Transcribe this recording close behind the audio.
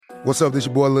What's up, this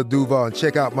your boy Lil Duval, and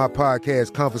check out my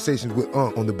podcast, Conversations with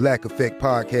Unc, on the Black Effect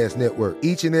Podcast Network.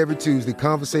 Each and every Tuesday,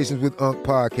 Conversations with Unc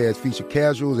podcast feature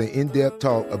casuals and in-depth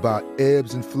talk about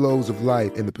ebbs and flows of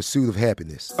life and the pursuit of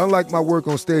happiness. Unlike my work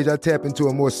on stage, I tap into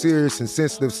a more serious and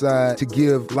sensitive side to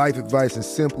give life advice and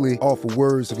simply offer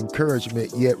words of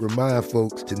encouragement, yet remind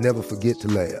folks to never forget to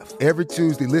laugh. Every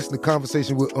Tuesday, listen to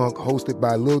Conversations with Unc, hosted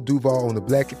by Lil Duval on the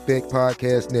Black Effect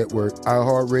Podcast Network,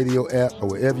 iHeartRadio app, or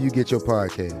wherever you get your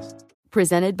podcasts.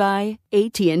 Presented by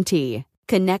AT&T.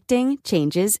 Connecting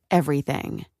changes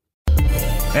everything.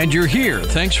 And you're here.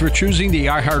 Thanks for choosing the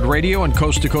iHeartRadio and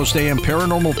Coast to Coast AM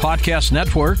Paranormal Podcast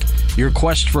Network. Your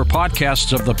quest for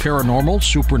podcasts of the paranormal,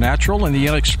 supernatural, and the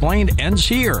unexplained ends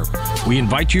here. We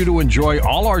invite you to enjoy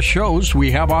all our shows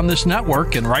we have on this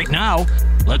network. And right now,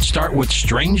 let's start with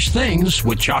Strange Things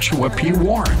with Joshua P.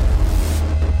 Warren.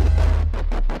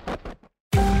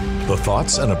 The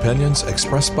thoughts and opinions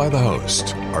expressed by the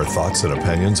host are thoughts and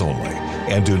opinions only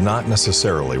and do not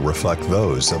necessarily reflect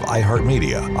those of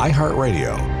iHeartMedia,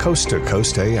 iHeartRadio, Coast to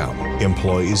Coast AM,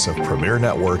 employees of Premier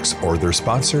Networks, or their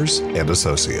sponsors and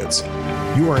associates.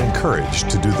 You are encouraged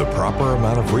to do the proper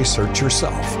amount of research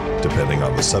yourself, depending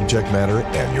on the subject matter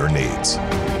and your needs.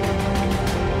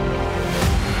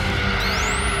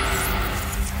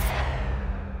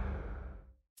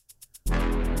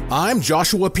 I'm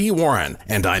Joshua P. Warren,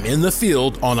 and I'm in the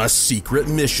field on a secret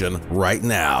mission right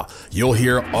now. You'll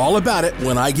hear all about it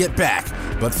when I get back,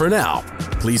 but for now,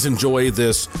 please enjoy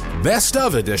this best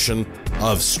of edition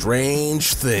of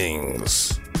Strange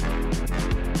Things.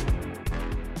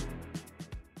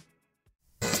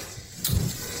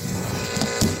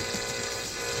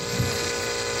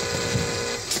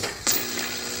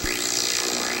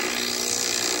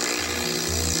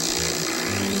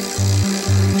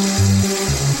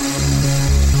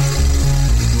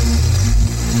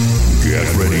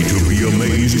 Get ready to be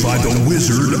amazed by the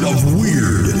Wizard of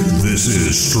Weird. This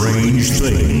is Strange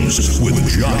Things with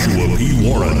Joshua P.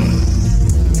 Warren.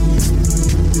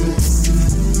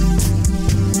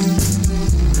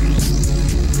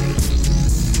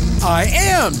 I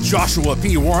am Joshua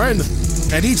P. Warren,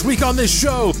 and each week on this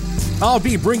show, I'll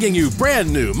be bringing you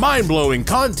brand new, mind-blowing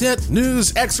content,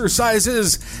 news,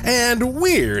 exercises, and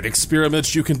weird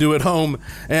experiments you can do at home,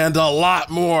 and a lot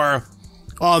more.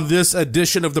 On this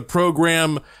edition of the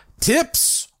program,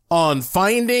 Tips on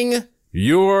Finding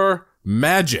Your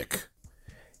Magic.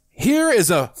 Here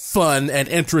is a fun and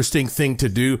interesting thing to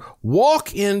do.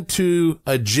 Walk into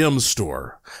a gem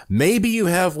store. Maybe you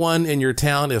have one in your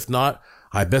town. If not,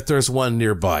 I bet there's one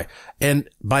nearby. And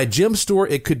by gem store,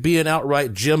 it could be an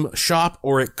outright gem shop,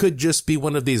 or it could just be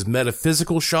one of these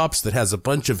metaphysical shops that has a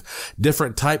bunch of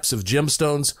different types of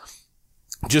gemstones.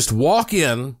 Just walk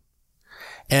in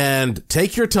and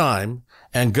take your time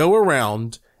and go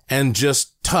around and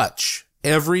just touch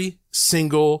every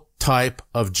single type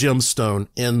of gemstone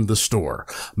in the store.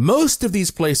 Most of these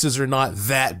places are not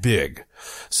that big,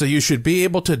 so you should be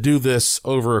able to do this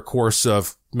over a course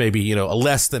of maybe,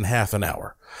 less than half an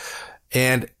hour.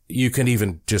 And you can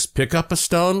even just pick up a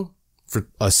stone for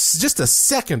just a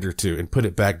second or two and put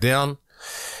it back down.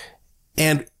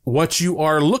 And what you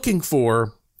are looking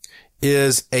for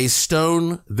is a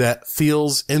stone that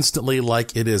feels instantly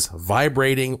like it is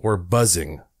vibrating or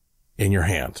buzzing in your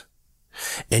hand.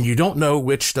 And you don't know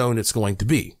which stone it's going to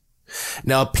be.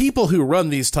 Now, people who run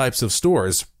these types of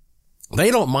stores, they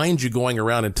don't mind you going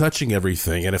around and touching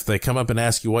everything. And if they come up and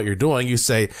ask you what you're doing, you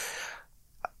say,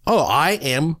 "Oh, I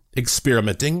am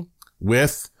experimenting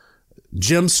with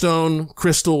gemstone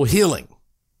crystal healing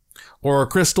or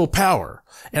crystal power.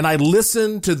 And I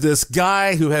listened to this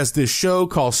guy who has this show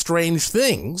called Strange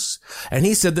Things, and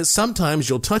he said that sometimes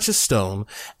you'll touch a stone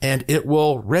and it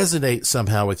will resonate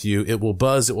somehow with you. It will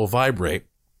buzz, it will vibrate.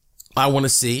 I want to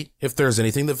see if there's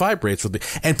anything that vibrates with me."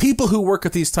 And people who work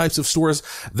at these types of stores,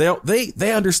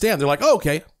 they understand. They're like, "Oh,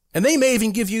 okay." And they may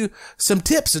even give you some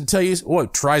tips and tell you, "Well,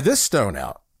 try this stone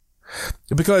out."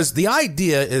 Because the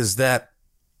idea is that,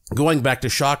 going back to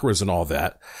chakras and all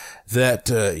that,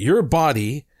 your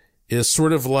body is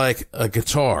sort of like a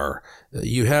guitar.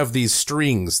 You have these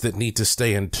strings that need to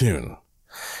stay in tune.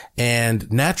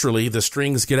 And naturally, the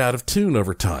strings get out of tune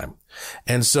over time.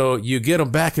 And so you get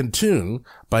them back in tune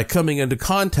by coming into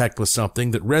contact with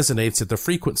something that resonates at the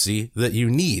frequency that you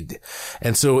need.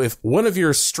 And so if one of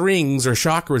your strings or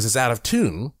chakras is out of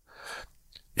tune,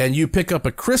 and you pick up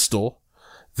a crystal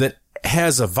that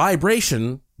has a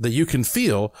vibration that you can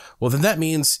feel, well, then that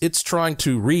means it's trying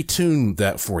to retune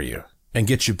that for you and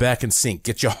get you back in sync,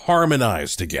 get you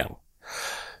harmonized again.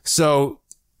 So,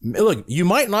 look, you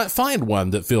might not find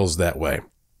one that feels that way.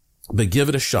 but give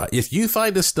it a shot. If you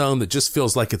find a stone that just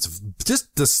feels like it's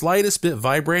just the slightest bit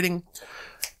vibrating,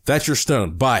 that's your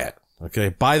stone. Buy it. Okay.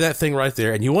 Buy that thing right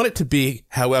there. And you want it to be,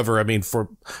 however, I mean, for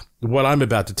what I'm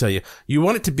about to tell you, you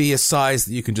want it to be a size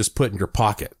that you can just put in your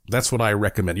pocket. That's what I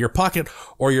recommend. Your pocket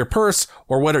or your purse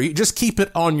or whatever. You just keep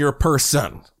it on your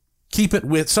person. Keep it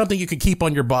with something you can keep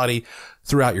on your body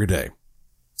throughout your day.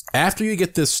 After you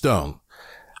get this stone,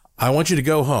 I want you to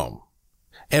go home.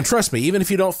 And trust me, even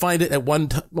if you don't find it on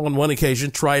one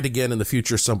occasion, try it again in the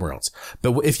future somewhere else.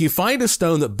 But if you find a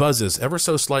stone that buzzes ever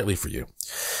so slightly for you,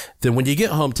 then when you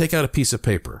get home, take out a piece of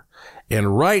paper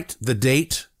and write the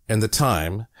date and the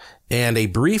time and a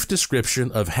brief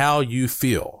description of how you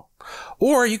feel.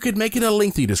 Or you could make it a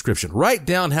lengthy description. Write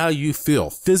down how you feel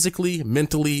physically,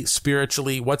 mentally,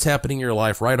 spiritually, what's happening in your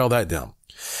life. Write all that down.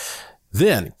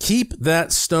 Then keep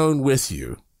that stone with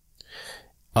you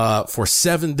for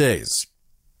 7 days.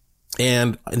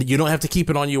 And you don't have to keep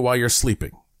it on you while you're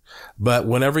sleeping. But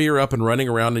whenever you're up and running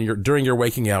around and during your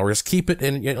waking hours, keep it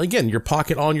in, again, your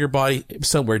pocket on your body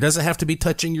somewhere. It doesn't have to be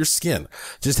touching your skin.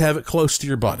 Just have it close to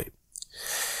your body.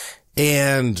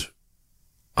 And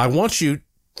I want you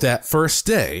that first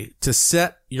day to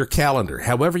set your calendar.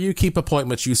 However you keep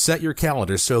appointments, you set your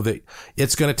calendar so that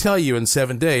it's going to tell you in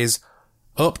 7 days,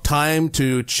 time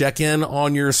to check in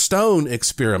on your stone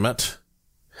experiment.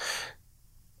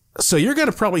 So you're going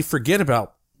to probably forget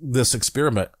about this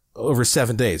experiment over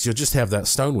 7 days. You'll just have that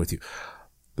stone with you.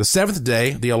 The 7th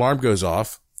day, the alarm goes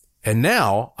off. And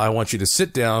now I want you to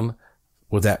sit down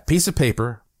with that piece of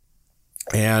paper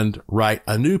and write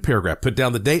a new paragraph. Put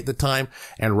down the date, the time,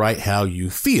 and write how you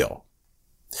feel.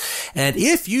 And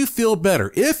if you feel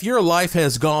better, if your life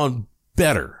has gone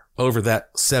better over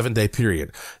that 7-day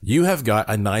period, you have got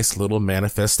a nice little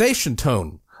manifestation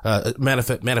stone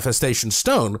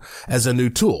as a new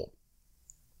tool.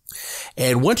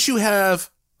 And once you have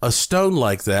a stone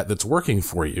like that that's working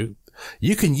for you,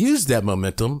 you can use that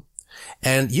momentum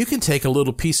and you can take a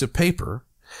little piece of paper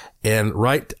and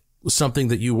write something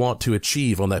that you want to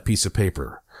achieve on that piece of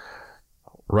paper.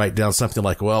 Write down something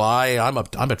like, well,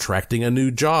 I'm attracting a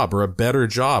new job or a better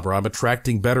job, or I'm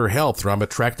attracting better health, or I'm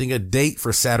attracting a date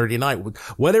for Saturday night.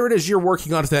 Whatever it is you're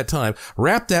working on at that time,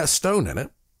 wrap that stone in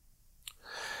it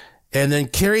and then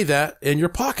carry that in your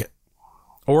pocket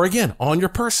or again on your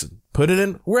person. Put it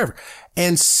in wherever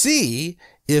and see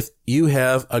if you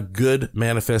have a good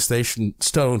manifestation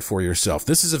stone for yourself.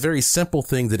 This is a very simple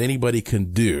thing that anybody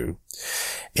can do.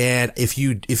 And if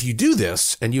you do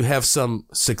this and you have some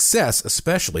success,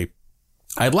 especially,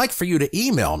 I'd like for you to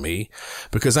email me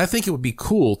because I think it would be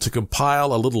cool to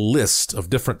compile a little list of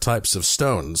different types of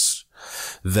stones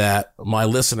that my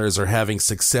listeners are having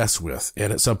success with.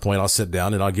 And at some point I'll sit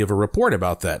down and I'll give a report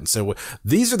about that. And so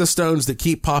these are the stones that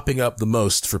keep popping up the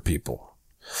most for people.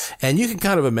 And you can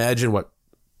kind of imagine what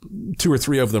 2 or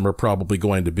 3 of them are probably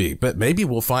going to be, but maybe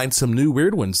we'll find some new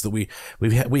weird ones that we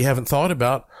haven't thought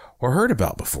about or heard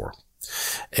about before.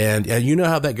 And you know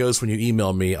how that goes when you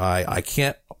email me. I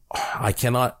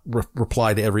cannot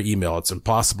reply to every email. It's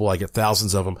impossible. I get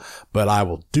thousands of them, but I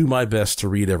will do my best to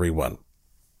read every one.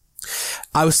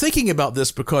 I was thinking about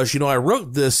this because, I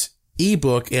wrote this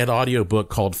ebook and audiobook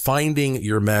called Finding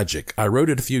Your Magic. I wrote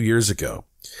it a few years ago.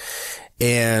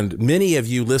 And many of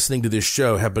you listening to this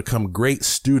show have become great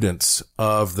students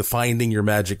of the Finding Your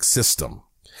Magic system.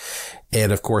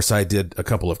 And of course, I did a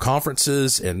couple of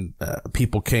conferences and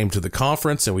people came to the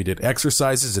conference and we did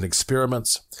exercises and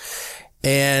experiments.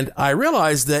 And I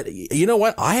realized that, you know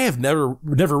what? I have never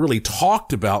really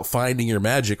talked about Finding Your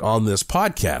Magic on this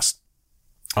podcast,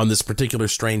 on this particular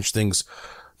Strange Things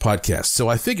podcast. So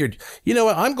I figured, you know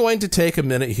what? I'm going to take a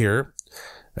minute here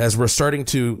as we're starting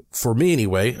to, for me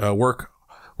anyway,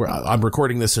 I'm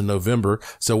recording this in November.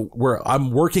 So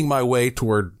I'm working my way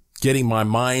toward getting my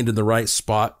mind in the right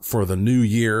spot for the new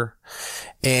year.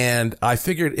 And I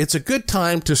figured it's a good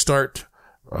time to start,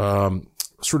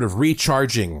 sort of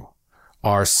recharging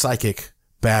our psychic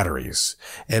batteries.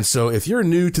 And so if you're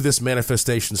new to this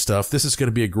manifestation stuff, this is going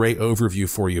to be a great overview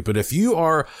for you. But if you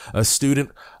are a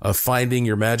student of Finding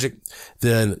Your Magic,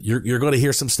 then you're going to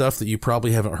hear some stuff that you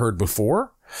probably haven't heard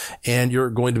before. And you're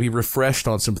going to be refreshed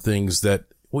on some things that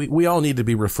we all need to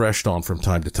be refreshed on from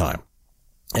time to time.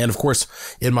 And of course,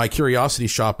 in my curiosity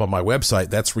shop on my website,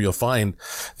 that's where you'll find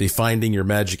the Finding Your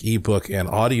Magic ebook and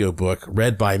audiobook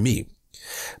read by me.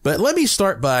 But let me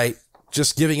start by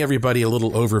just giving everybody a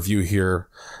little overview here.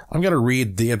 I'm going to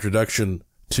read the introduction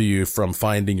to you from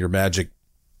Finding Your Magic.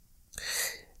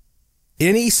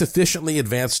 Any sufficiently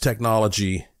advanced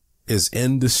technology is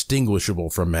indistinguishable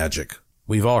from magic.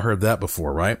 We've all heard that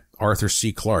before, right? Arthur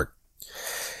C. Clarke.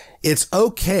 It's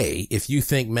okay if you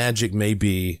think magic may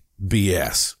be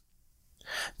BS.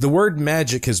 The word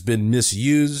magic has been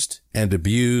misused and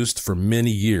abused for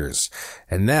many years,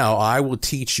 and now I will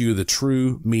teach you the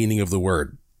true meaning of the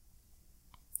word.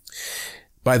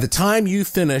 By the time you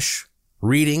finish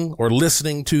reading or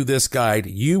listening to this guide,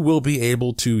 you will be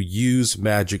able to use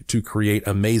magic to create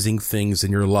amazing things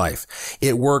in your life.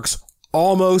 It works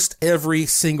almost every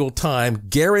single time,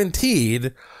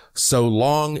 guaranteed, so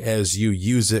long as you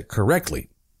use it correctly.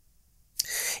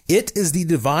 It is the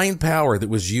divine power that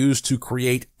was used to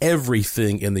create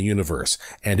everything in the universe,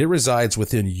 and it resides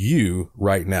within you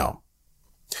right now.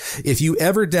 If you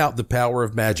ever doubt the power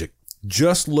of magic,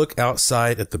 just look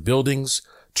outside at the buildings,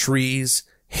 trees,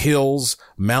 hills,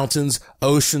 mountains,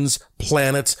 oceans,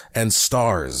 planets, and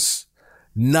stars.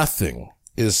 Nothing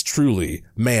is truly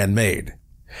man-made.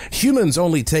 Humans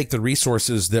only take the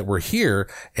resources that were here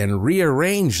and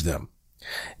rearrange them.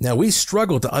 Now, we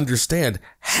struggle to understand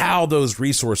how those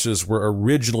resources were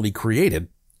originally created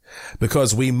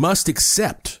because we must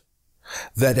accept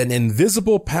that an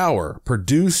invisible power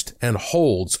produced and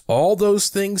holds all those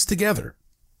things together.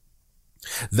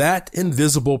 That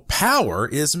invisible power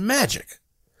is magic.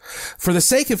 For the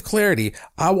sake of clarity,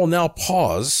 I will now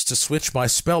pause to switch my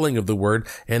spelling of the word,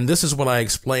 and this is when I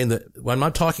explain that when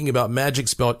I'm talking about magic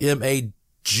spelled M-A-G-I-C,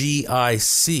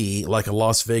 like a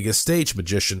Las Vegas stage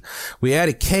magician, we add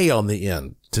a K on the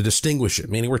end to distinguish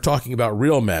it, meaning we're talking about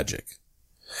real magic.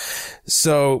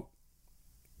 So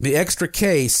the extra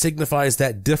K signifies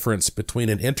that difference between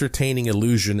an entertaining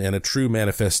illusion and a true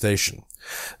manifestation.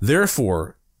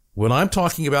 Therefore, when I'm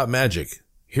talking about magic,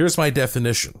 here's my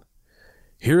definition.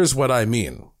 Here's what I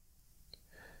mean.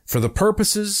 For the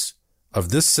purposes of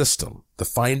this system, the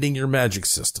Finding Your Magic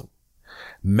system,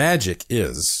 magic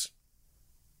is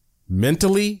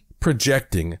mentally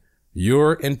projecting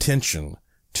your intention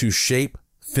to shape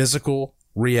physical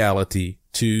reality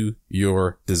to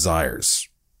your desires.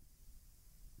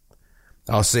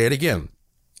 I'll say it again.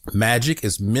 Magic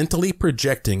is mentally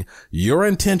projecting your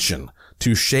intention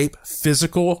to shape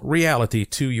physical reality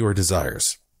to your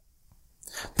desires.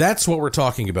 That's what we're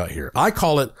talking about here. I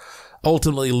call it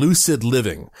ultimately lucid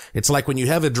living. It's like when you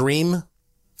have a dream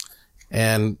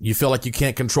and you feel like you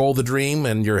can't control the dream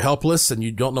and you're helpless and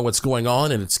you don't know what's going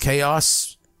on and it's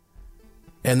chaos.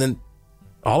 And then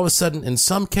all of a sudden, in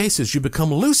some cases, you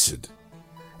become lucid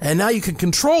and now you can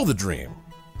control the dream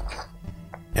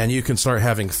and you can start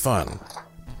having fun.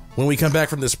 When we come back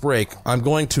from this break, I'm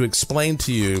going to explain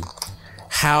to you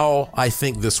how I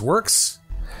think this works.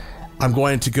 I'm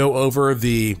going to go over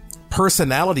the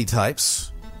personality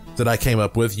types that I came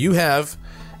up with. You have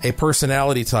a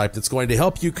personality type that's going to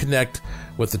help you connect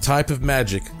with the type of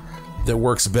magic that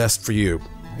works best for you.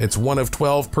 It's one of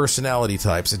 12 personality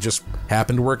types. It just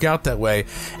happened to work out that way.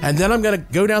 And then I'm going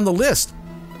to go down the list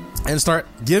and start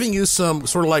giving you some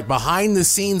sort of like behind the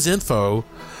scenes info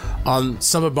on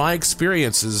some of my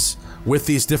experiences with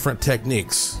these different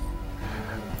techniques.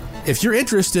 If you're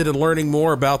interested in learning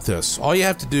more about this, all you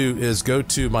have to do is go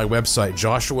to my website,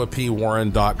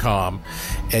 joshuapwarren.com,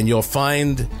 and you'll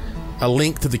find a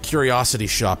link to the Curiosity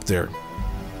Shop there.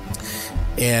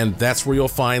 And that's where you'll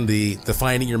find the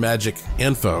Finding Your Magic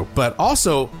info. But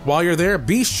also, while you're there,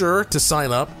 be sure to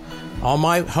sign up on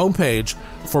my homepage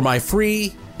for my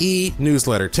free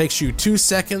e-newsletter. It takes you 2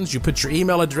 seconds. You put your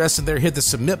email address in there, hit the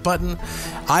submit button.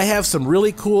 I have some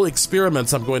really cool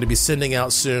experiments I'm going to be sending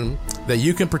out soon that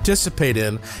you can participate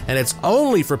in, and it's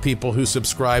only for people who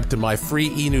subscribe to my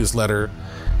free e-newsletter.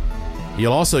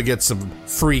 You'll also get some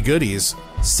free goodies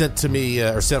sent to me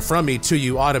or sent from me to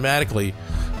you automatically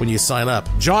when you sign up.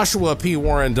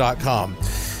 joshuapwarren.com.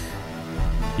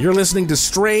 You're listening to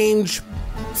Strange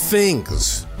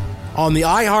Things on the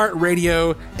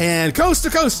iHeartRadio and Coast to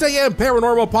Coast AM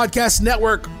Paranormal Podcast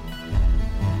Network.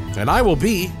 And I will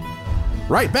be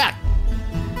right back.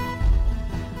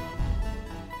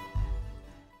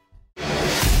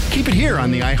 Keep it here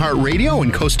on the iHeartRadio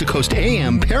and Coast to Coast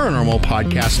AM Paranormal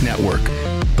Podcast Network.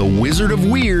 The Wizard of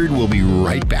Weird will be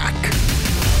right back.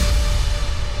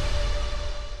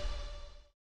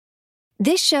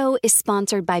 This show is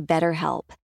sponsored by BetterHelp.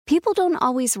 People don't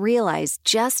always realize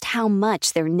just how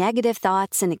much their negative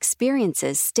thoughts and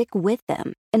experiences stick with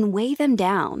them and weigh them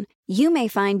down. You may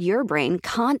find your brain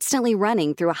constantly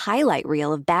running through a highlight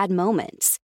reel of bad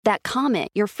moments. That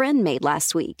comment your friend made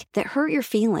last week that hurt your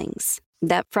feelings.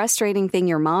 That frustrating thing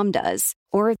your mom does.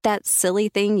 Or that silly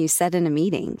thing you said in a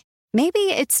meeting. Maybe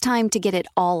it's time to get it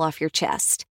all off your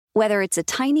chest. Whether it's a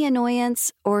tiny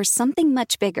annoyance or something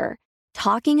much bigger,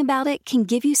 talking about it can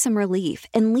give you some relief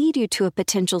and lead you to a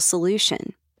potential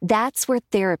solution. That's where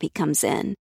therapy comes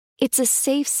in. It's a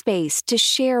safe space to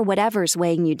share whatever's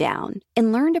weighing you down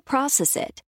and learn to process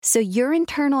it. so your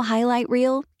internal highlight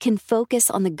reel can focus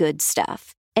on the good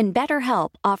stuff. And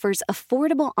BetterHelp offers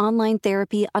affordable online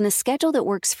therapy on a schedule that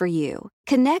works for you.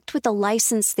 Connect with a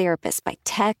licensed therapist by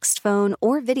text, phone,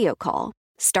 or video call.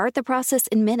 Start the process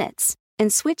in minutes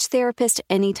and switch therapist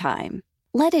anytime.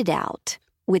 Let it out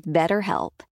with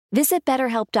BetterHelp. Visit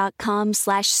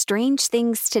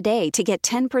BetterHelp.com/strangethings today to get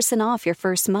 10% off your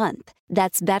first month.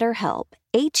 That's BetterHelp,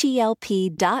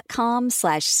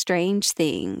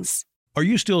 HELP.com/strangethings. Are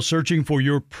you still searching for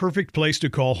your perfect place to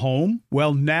call home?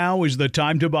 Well, now is the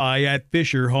time to buy at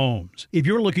Fisher Homes. If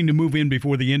you're looking to move in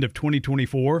before the end of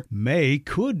 2024, May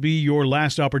could be your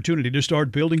last opportunity to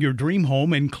start building your dream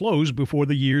home and close before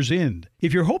the year's end.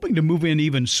 If you're hoping to move in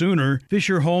even sooner,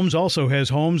 Fisher Homes also has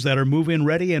homes that are move-in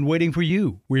ready and waiting for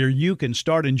you, where you can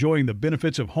start enjoying the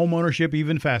benefits of homeownership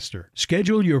even faster.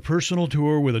 Schedule your personal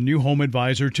tour with a new home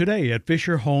advisor today at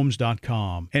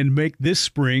FisherHomes.com and make this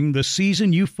spring the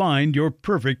season you find your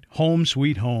perfect home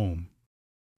sweet home.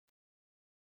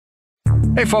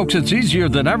 Hey folks, it's easier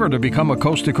than ever to become a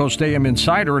Coast to Coast AM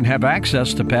insider and have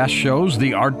access to past shows,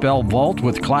 the Art Bell Vault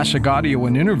with classic audio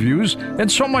and interviews,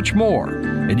 and so much more.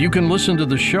 And you can listen to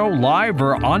the show live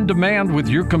or on demand with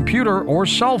your computer or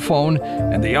cell phone,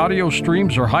 and the audio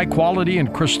streams are high quality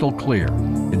and crystal clear.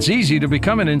 It's easy to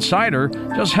become an insider.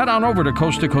 Just head on over to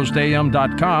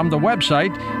coasttocoastam.com, the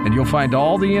website, and you'll find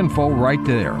all the info right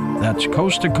there. That's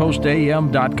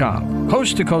coasttocoastam.com,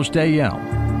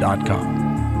 coasttocoastam.com.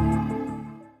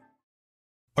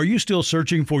 Are you still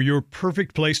searching for your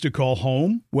perfect place to call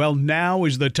home? Well, now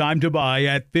is the time to buy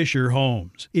at Fisher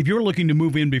Homes. If you're looking to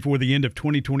move in before the end of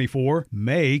 2024,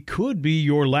 May could be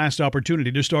your last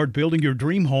opportunity to start building your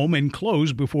dream home and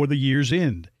close before the year's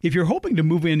end. If you're hoping to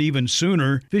move in even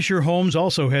sooner, Fisher Homes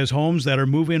also has homes that are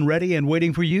move-in ready and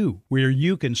waiting for you, where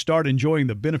you can start enjoying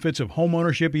the benefits of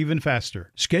homeownership even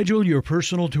faster. Schedule your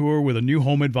personal tour with a new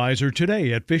home advisor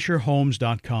today at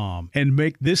FisherHomes.com and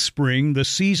make this spring the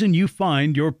season you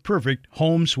find your perfect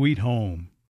home sweet home.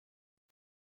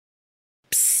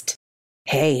 Psst.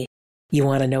 Hey, you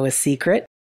want to know a secret?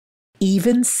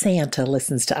 Even Santa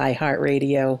listens to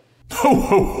iHeartRadio. Ho,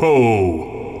 ho,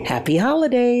 ho! Happy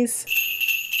holidays!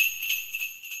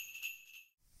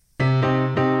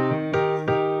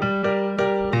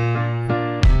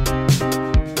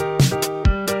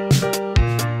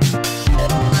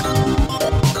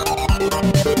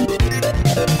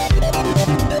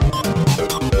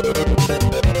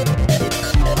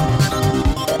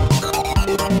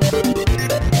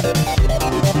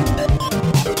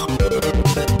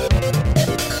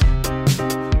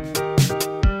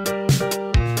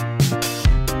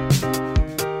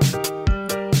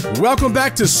 Welcome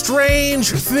back to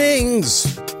Strange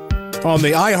Things on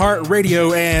the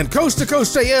iHeartRadio and Coast to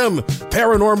Coast AM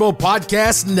Paranormal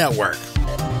Podcast Network.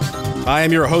 I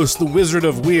am your host, the Wizard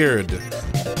of Weird,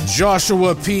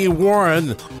 Joshua P.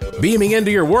 Warren, beaming into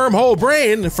your wormhole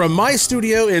brain from my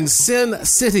studio in Sin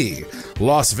City,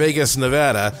 Las Vegas,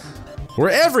 Nevada, where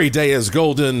every day is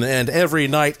golden and every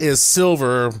night is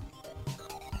silver.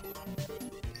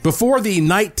 Before the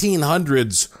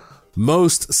 1900s,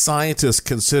 most scientists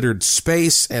considered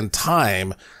space and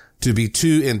time to be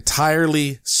two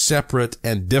entirely separate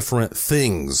and different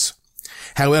things.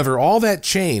 However, all that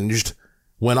changed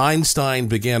when Einstein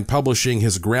began publishing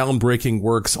his groundbreaking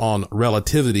works on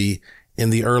relativity in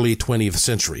the early 20th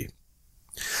century.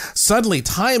 Suddenly,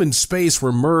 time and space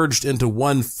were merged into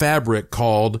one fabric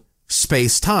called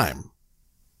space-time.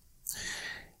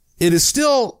 It is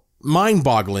still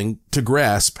mind-boggling to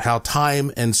grasp how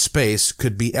time and space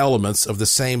could be elements of the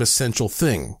same essential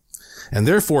thing. And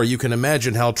therefore, you can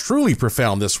imagine how truly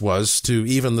profound this was to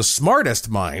even the smartest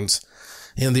minds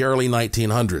in the early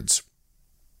 1900s.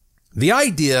 The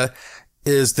idea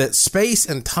is that space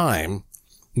and time,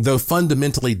 though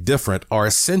fundamentally different, are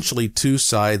essentially two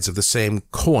sides of the same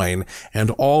coin and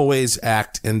always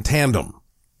act in tandem.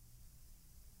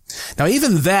 Now,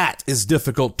 even that is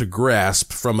difficult to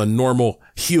grasp from a normal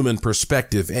human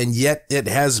perspective, and yet it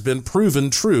has been proven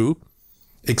true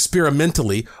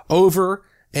experimentally over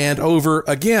and over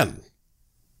again.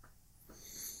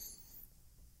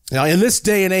 Now, in this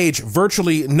day and age,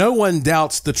 virtually no one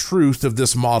doubts the truth of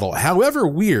this model, however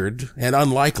weird and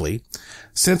unlikely,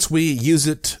 since we use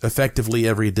it effectively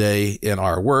every day in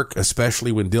our work,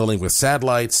 especially when dealing with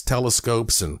satellites,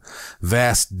 telescopes, and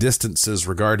vast distances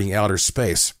regarding outer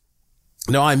space.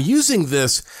 Now, I'm using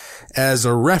this as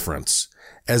a reference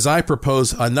as I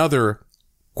propose another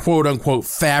quote-unquote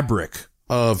fabric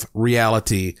of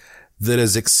reality that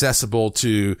is accessible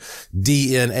to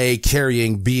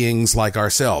DNA-carrying beings like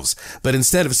ourselves. But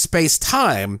instead of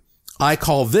space-time, I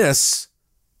call this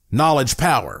knowledge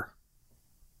power,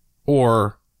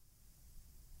 or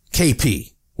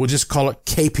KP. We'll just call it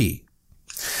KP.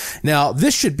 Now,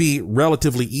 this should be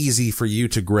relatively easy for you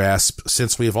to grasp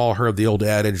since we've all heard the old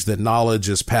adage that knowledge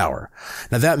is power.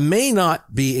 Now, that may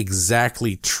not be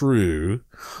exactly true,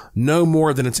 no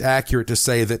more than it's accurate to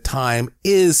say that time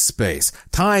is space.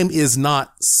 Time is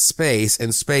not space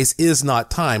and space is not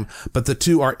time, but the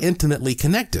two are intimately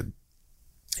connected.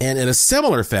 And in a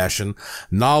similar fashion,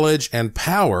 knowledge and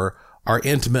power are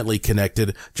intimately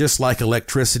connected, just like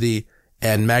electricity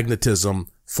and magnetism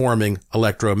forming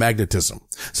electromagnetism.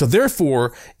 So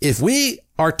therefore, if we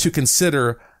are to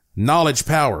consider knowledge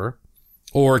power,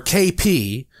 or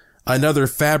KP, another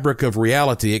fabric of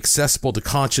reality accessible to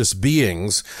conscious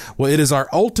beings, well, it is our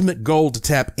ultimate goal to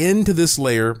tap into this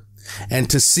layer and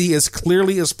to see as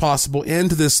clearly as possible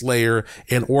into this layer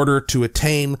in order to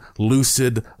attain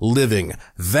lucid living.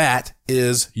 That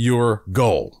is your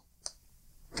goal.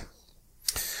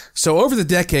 So over the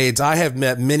decades, I have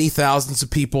met many thousands of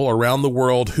people around the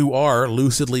world who are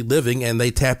lucidly living, and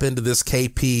they tap into this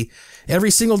KP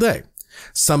every single day.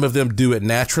 Some of them do it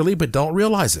naturally, but don't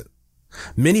realize it.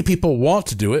 Many people want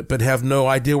to do it, but have no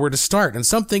idea where to start. And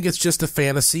some think it's just a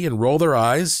fantasy and roll their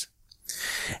eyes.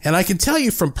 And I can tell you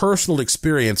from personal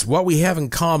experience, what we have in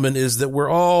common is that we're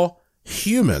all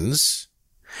humans,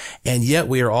 and yet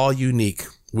we are all unique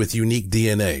with unique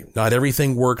DNA. Not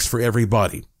everything works for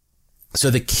everybody. So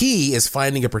the key is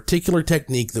finding a particular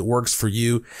technique that works for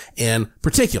you in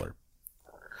particular.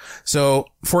 So,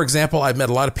 for example, I've met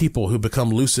a lot of people who become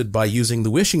lucid by using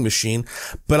the wishing machine,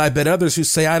 but I bet others who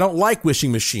say, I don't like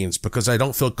wishing machines because I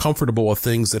don't feel comfortable with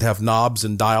things that have knobs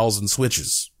and dials and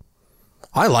switches.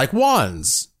 I like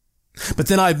wands. But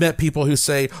then I've met people who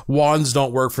say wands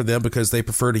don't work for them because they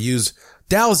prefer to use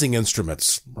dowsing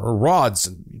instruments or rods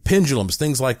and pendulums,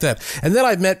 things like that. And then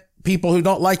I've met people who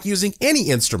don't like using any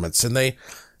instruments, and they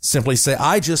simply say,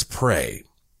 I just pray,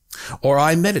 or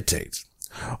I meditate,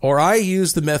 or I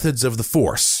use the methods of the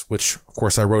Force, which, of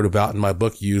course, I wrote about in my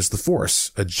book, Use the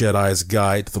Force, A Jedi's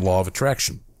Guide to the Law of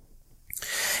Attraction.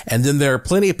 And then there are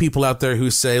plenty of people out there who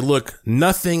say, look,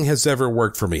 nothing has ever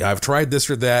worked for me. I've tried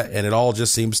this or that, and it all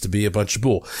just seems to be a bunch of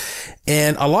bull.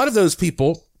 And a lot of those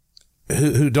people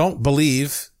who don't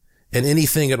believe in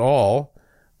anything at all,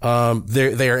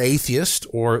 they are atheists,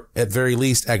 or at very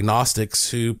least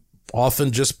agnostics, who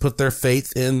often just put their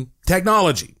faith in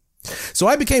technology. So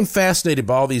I became fascinated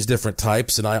by all these different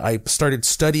types, and I started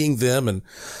studying them and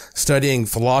studying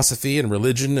philosophy and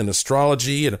religion and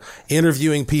astrology and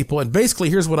interviewing people. And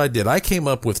basically, here's what I did. I came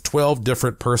up with 12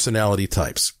 different personality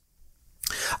types.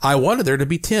 I wanted there to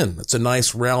be 10. It's a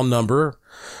nice round number,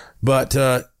 but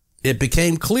it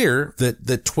became clear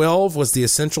that 12 was the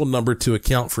essential number to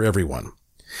account for everyone.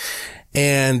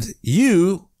 And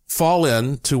you fall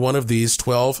into one of these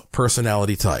 12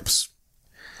 personality types.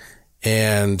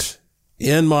 And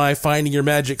in my Finding Your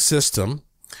Magic system,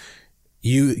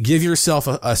 you give yourself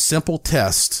a simple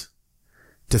test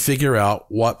to figure out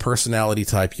what personality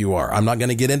type you are. I'm not going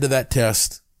to get into that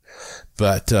test,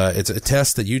 but it's a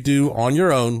test that you do on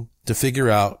your own to figure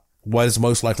out what is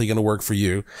most likely going to work for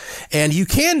you. And you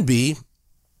can be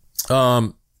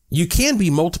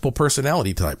multiple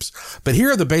personality types, but here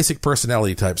are the basic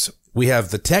personality types. We have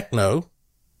the techno.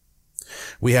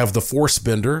 We have the force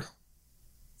bender.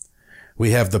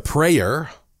 We have the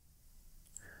prayer,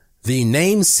 the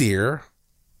nameseer,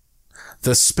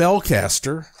 the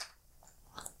spellcaster,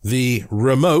 the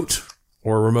remote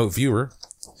or remote viewer,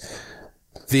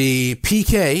 the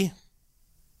PK,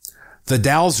 the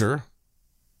dowser,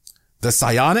 the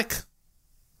psionic,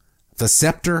 the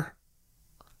scepter,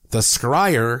 the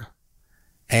scryer,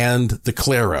 and the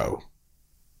claro.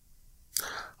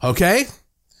 Okay?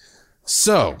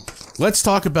 So, let's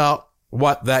talk about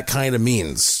what that kind of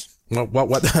means.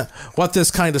 What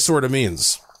this kind of sort of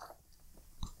means.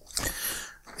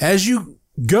 As you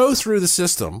go through the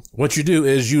system, what you do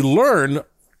is you learn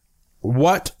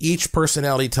what each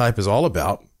personality type is all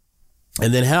about,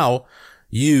 and then how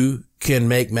you can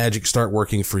make magic start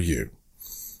working for you.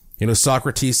 You know,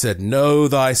 Socrates said, know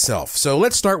thyself. So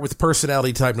let's start with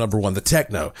personality type number 1, the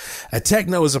techno. A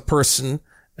techno is a person,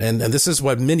 and this is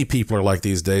what many people are like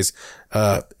these days,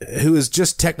 who is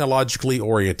just technologically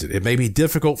oriented. It may be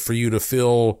difficult for you to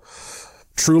feel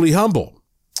truly humble.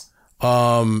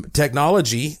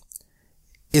 Technology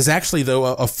is actually, though,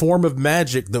 a form of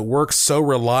magic that works so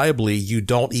reliably you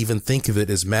don't even think of it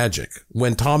as magic.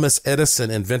 When Thomas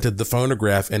Edison invented the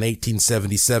phonograph in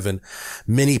 1877,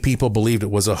 many people believed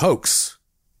it was a hoax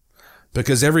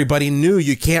because everybody knew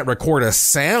you can't record a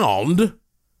sound.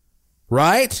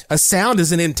 Right? A sound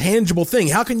is an intangible thing.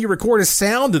 How can you record a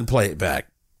sound and play it back?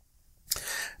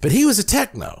 But he was a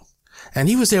techno. And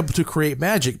he was able to create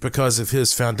magic because of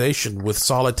his foundation with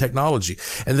solid technology.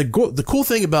 And the cool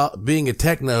thing about being a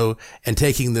techno and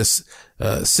taking this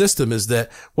system is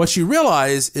that what you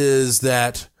realize is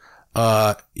that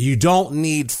you don't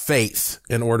need faith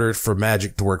in order for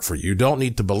magic to work for you. You don't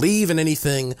need to believe in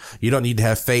anything. You don't need to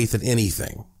have faith in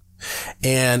anything.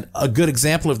 And a good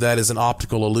example of that is an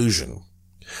optical illusion.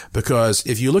 Because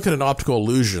if you look at an optical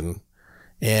illusion,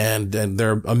 and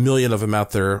there are a million of them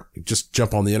out there, just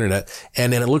jump on the internet,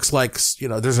 and then it looks like,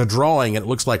 there's a drawing and it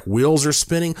looks like wheels are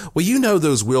spinning. Well,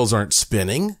 those wheels aren't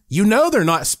spinning. They're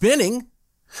not spinning,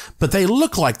 but they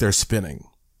look like they're spinning.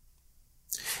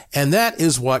 And that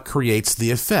is what creates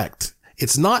the effect.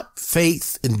 It's not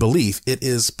faith and belief. It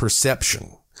is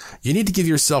perception. You need to give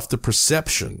yourself the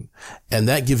perception, and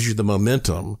that gives you the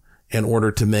momentum in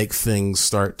order to make things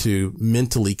start to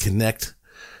mentally connect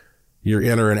your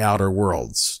inner and outer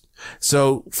worlds.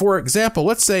 So, for example,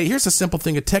 let's say, here's a simple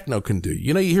thing a techno can do.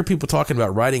 You hear people talking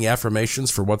about writing affirmations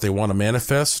for what they want to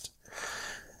manifest.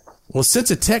 Well,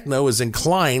 since a techno is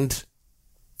inclined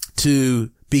to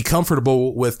be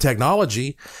comfortable with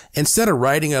technology, instead of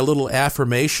writing a little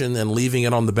affirmation and leaving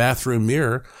it on the bathroom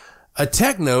mirror, a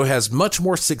techno has much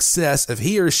more success if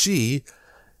he or she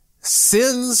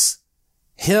sends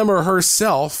him or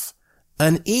herself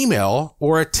an email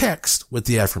or a text with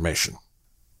the affirmation.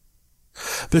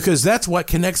 Because that's what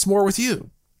connects more with you.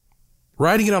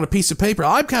 Writing it on a piece of paper.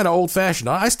 I'm kind of old fashioned.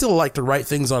 I still like to write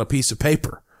things on a piece of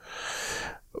paper.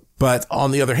 But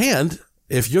on the other hand,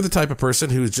 if you're the type of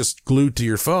person who's just glued to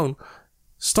your phone,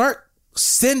 start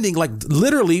sending,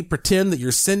 literally pretend that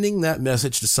you're sending that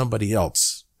message to somebody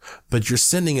else, but you're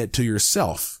sending it to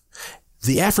yourself.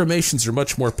 The affirmations are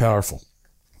much more powerful.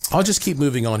 I'll just keep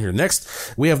moving on here. Next,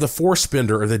 we have the Force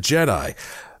Bender or the Jedi.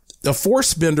 A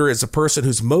Force Bender is a person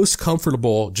who's most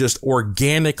comfortable just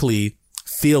organically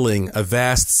feeling a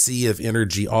vast sea of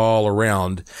energy all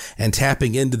around and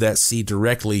tapping into that sea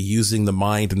directly using the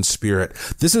mind and spirit.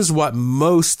 This is what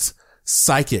most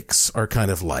psychics are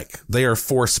kind of like. They are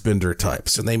Force Bender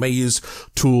types, and they may use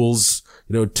tools,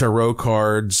 tarot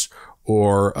cards,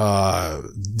 or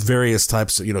various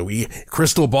types of,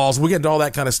 crystal balls. We get into all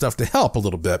that kind of stuff to help a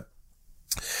little bit.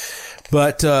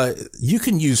 But you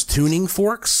can use tuning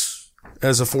forks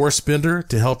as a Force Bender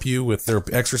to help you with their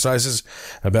exercises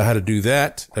about how to do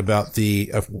that, about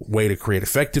the way to create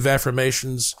effective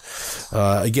affirmations.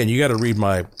 Again, you got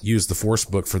to use the Force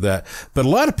book for that. But a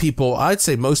lot of people, I'd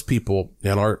say most people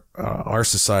in our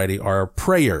society are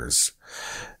prayers.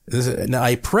 Now,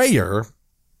 a prayer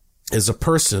is a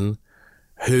person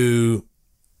who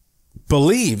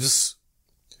believes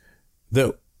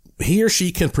that he or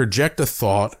she can project a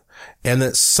thought and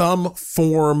that some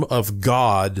form of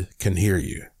God can hear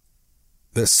you.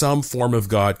 That some form of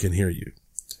God can hear you.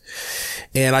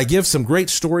 And I give some great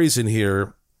stories in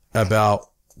here about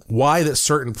why that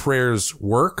certain prayers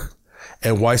work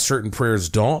and why certain prayers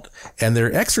don't. And there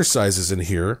are exercises in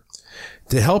here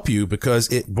to help you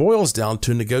because it boils down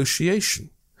to negotiation.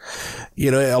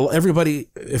 Everybody,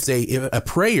 a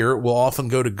prayer will often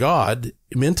go to God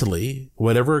mentally,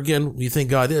 whatever, again, you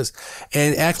think God is,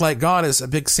 and act like God is a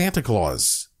big Santa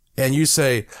Claus. And you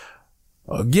say,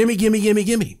 gimme, gimme, gimme,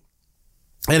 gimme.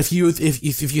 And if you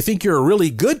think you're a really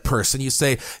good person, you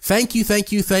say, thank you,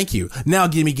 thank you, thank you. Now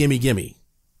gimme, gimme, gimme.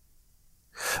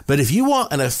 But if you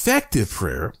want an effective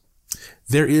prayer,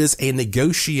 there is a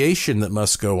negotiation that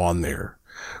must go on there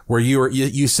where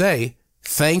you say,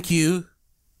 thank you,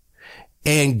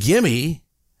 and gimme,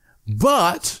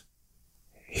 but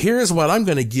here's what I'm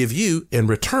going to give you in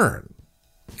return.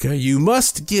 Okay. You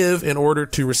must give in order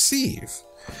to receive.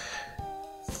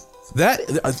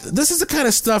 This is the kind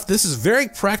of stuff, this is very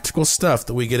practical stuff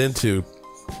that we get into.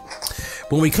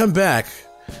 When we come back,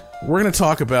 we're going to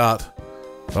talk about,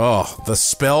 the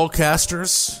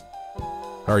spellcasters.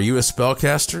 Are you a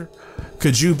spellcaster?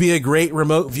 Could you be a great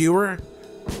remote viewer?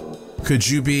 Could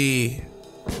you be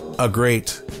a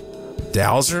great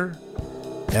dowser?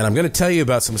 And I'm going to tell you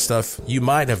about some stuff you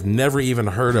might have never even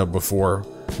heard of before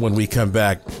when we come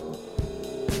back.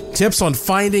 Tips on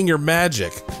finding your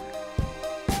magic.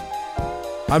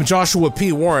 I'm Joshua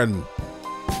P. Warren.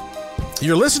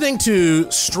 You're listening to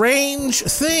Strange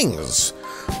Things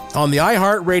on the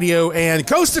iHeartRadio and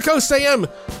Coast to Coast AM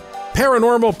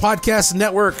Paranormal Podcast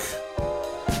Network.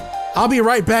 I'll be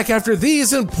right back after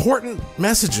these important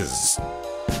messages.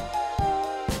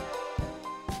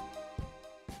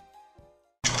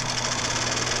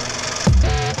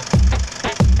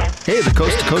 Hey, the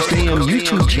Coast to Coast AM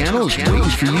YouTube channel is waiting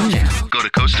for you now. Go to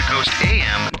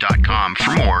coasttocoastam.com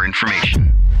for more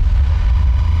information.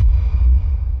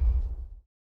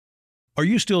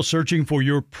 Are you still searching for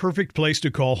your perfect place to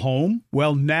call home?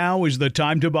 Well, now is the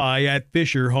time to buy at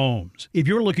Fisher Homes. If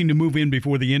you're looking to move in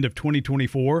before the end of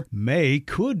 2024, May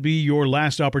could be your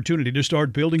last opportunity to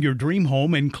start building your dream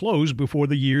home and close before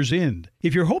the year's end.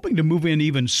 If you're hoping to move in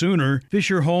even sooner,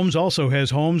 Fisher Homes also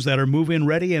has homes that are move-in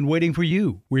ready and waiting for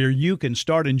you, where you can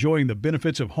start enjoying the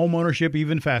benefits of homeownership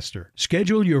even faster.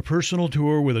 Schedule your personal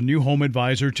tour with a new home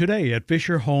advisor today at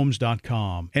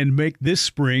FisherHomes.com and make this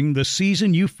spring the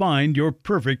season you find your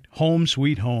perfect home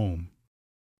sweet home.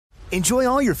 Enjoy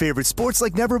all your favorite sports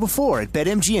like never before at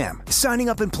BetMGM. Signing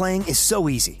up and playing is so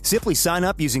easy. Simply sign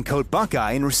up using code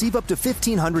Buckeye and receive up to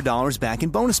 $1,500 back in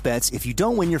bonus bets if you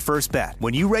don't win your first bet.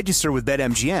 When you register with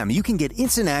BetMGM, you can get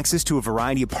instant access to a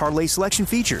variety of parlay selection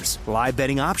features, live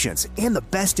betting options, and the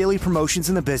best daily promotions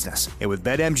in the business. And with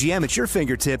BetMGM at your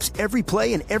fingertips, every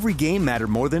play and every game matter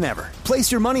more than ever.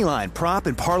 Place your moneyline, prop,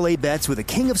 and parlay bets with the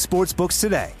king of sportsbooks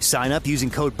today. Sign up using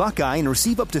code Buckeye and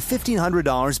receive up to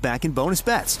 $1,500 back in bonus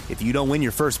bets if you don't win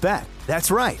your first bet.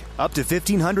 That's right, up to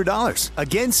 $1,500.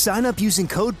 Again, sign up using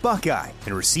code Buckeye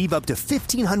and receive up to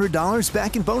 $1,500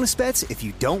 back in bonus bets if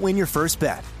you don't win your first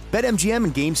bet. BetMGM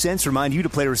and GameSense remind you to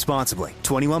play responsibly.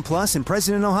 21 plus and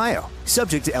present in Ohio.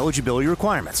 Subject to eligibility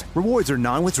requirements. Rewards are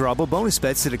non-withdrawable bonus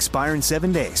bets that expire in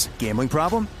 7 days. Gambling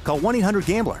problem? Call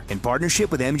 1-800-GAMBLER in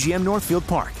partnership with MGM Northfield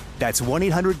Park. That's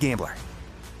 1-800-GAMBLER.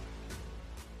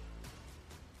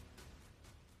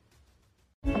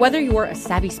 Whether you're a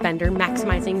savvy spender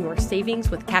maximizing your savings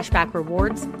with cashback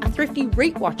rewards, a thrifty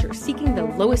rate watcher seeking the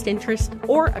lowest interest,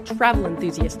 or a travel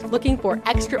enthusiast looking for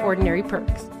extraordinary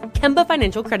perks, Kemba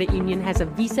Financial Credit Union has a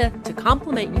visa to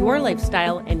complement your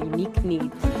lifestyle and unique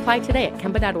needs. Apply today at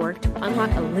Kemba.org to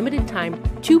unlock a limited time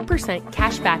 2%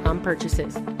 cash back on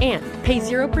purchases and pay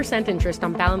 0% interest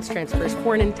on balance transfers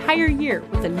for an entire year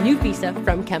with a new visa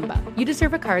from Kemba. You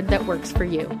deserve a card that works for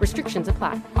you. Restrictions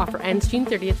apply. Offer ends June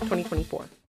 30th, 2024.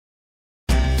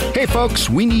 Hey folks,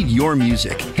 we need your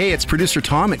music. Hey, it's producer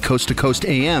Tom at Coast to Coast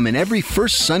AM, and every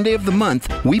first Sunday of the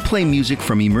month, we play music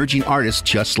from emerging artists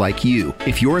just like you.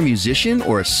 If you're a musician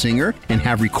or a singer and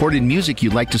have recorded music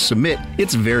you'd like to submit,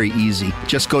 it's very easy.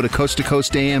 Just go to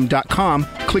coasttocoastam.com,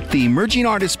 click the Emerging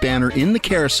Artists banner in the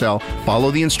carousel, follow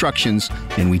the instructions,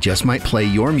 and we just might play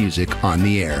your music on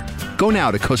the air. Go now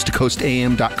to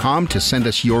coasttocoastam.com to send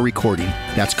us your recording.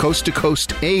 That's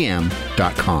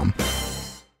coasttocoastam.com.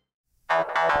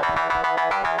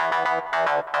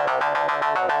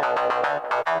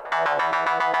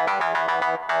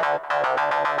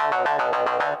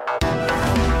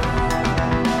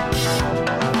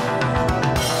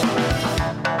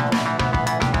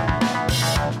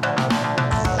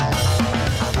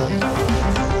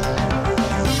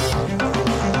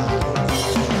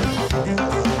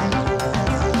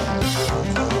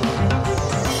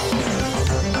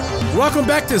 Welcome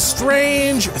back to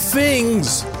Strange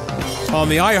Things on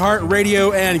the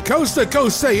iHeartRadio and Coast to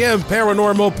Coast AM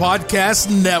Paranormal Podcast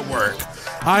Network.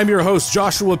 I'm your host,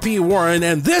 Joshua P. Warren,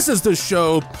 and this is the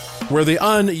show where the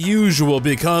unusual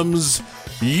becomes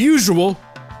usual.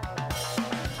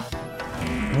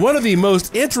 One of the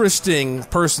most interesting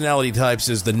personality types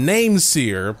is the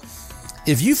nameseer.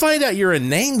 If you find out you're a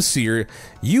nameseer,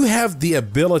 you have the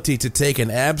ability to take an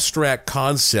abstract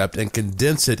concept and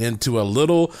condense it into a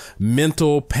little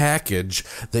mental package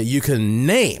that you can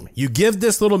name. You give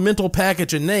this little mental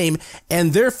package a name,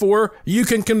 and therefore you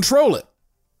can control it.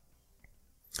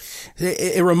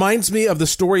 It reminds me of the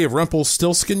story of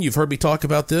Rumpelstiltskin. You've heard me talk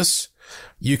about this.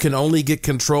 You can only get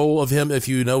control of him if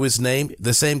you know his name.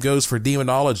 The same goes for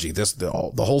demonology.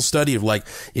 The whole study of, like,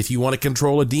 if you want to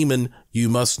control a demon, you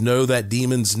must know that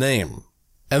demon's name.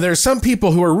 And there are some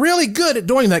people who are really good at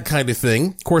doing that kind of thing.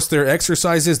 Of course, there are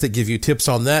exercises that give you tips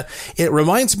on that. It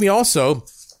reminds me also,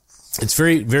 it's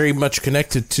very, very much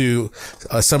connected to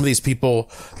some of these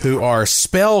people who are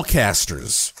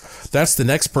spellcasters. That's the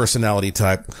next personality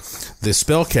type, the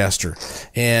spellcaster.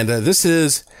 And this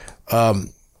is,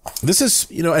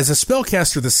 you know, as a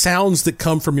spellcaster, the sounds that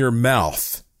come from your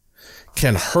mouth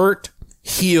can hurt,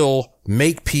 heal,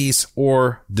 make peace,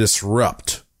 or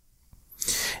disrupt.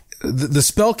 The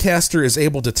spellcaster is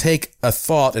able to take a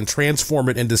thought and transform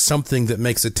it into something that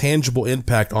makes a tangible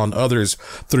impact on others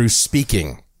through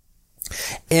speaking.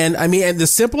 And I mean, and the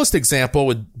simplest example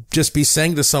would just be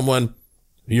saying to someone,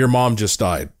 your mom just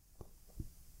died.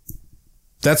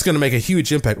 That's going to make a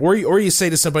huge impact. Or you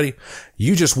say to somebody,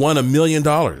 you just won $1 million.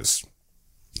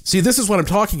 See, this is what I'm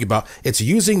talking about. It's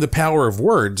using the power of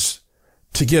words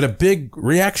to get a big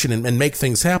reaction and make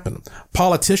things happen.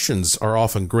 Politicians are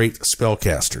often great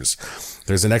spellcasters.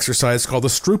 There's an exercise called the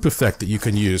Stroop effect that you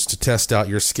can use to test out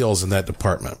your skills in that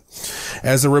department.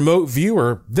 As a remote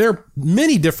viewer, there are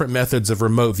many different methods of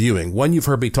remote viewing. One you've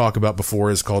heard me talk about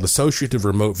before is called associative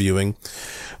remote viewing,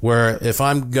 where if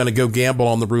I'm going to go gamble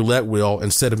on the roulette wheel,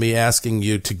 instead of me asking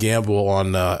you to gamble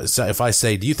on, if I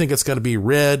say, do you think it's going to be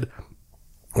red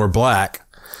or black?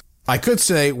 I could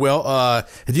say, well,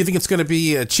 do you think it's going to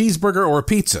be a cheeseburger or a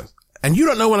pizza? And you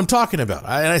don't know what I'm talking about.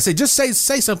 And I say, just say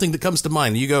something that comes to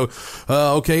mind. And you go,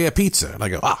 okay, a pizza. And I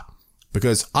go,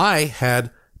 because I had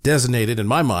designated in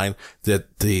my mind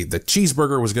that the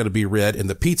cheeseburger was going to be red and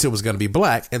the pizza was going to be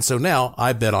black. And so now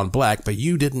I bet on black, but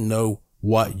you didn't know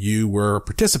what you were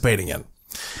participating in.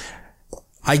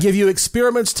 I give you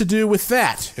experiments to do with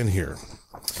that in here.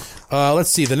 Let's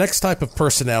see. The next type of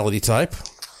personality type.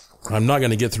 I'm not going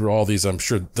to get through all these, I'm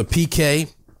sure. The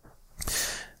PK.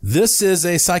 This is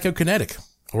a psychokinetic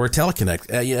or a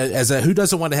telekinetic. Who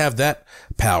doesn't want to have that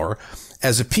power?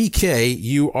 As a PK,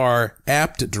 you are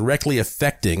apt at directly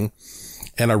affecting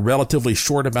in a relatively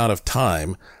short amount of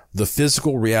time the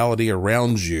physical reality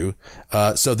around you.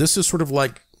 So this is sort of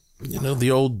like, the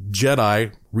old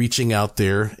Jedi reaching out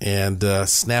there and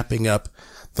snapping up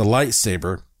the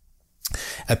lightsaber.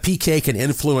 A PK can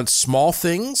influence small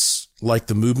things like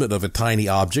the movement of a tiny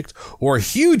object or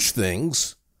huge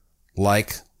things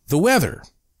like the weather.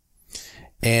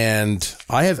 And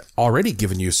I have already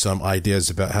given you some ideas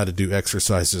about how to do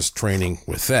exercises training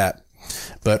with that.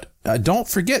 But don't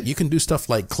forget, you can do stuff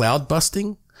like cloud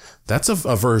busting. That's a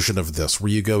version of this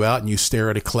where you go out and you stare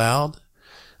at a cloud,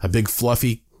 a big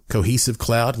fluffy cohesive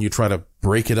cloud, and you try to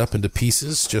break it up into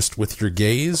pieces just with your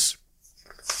gaze.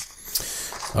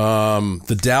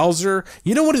 The dowser,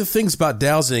 one of the things about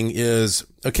dowsing is,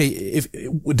 if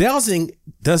dowsing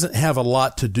doesn't have a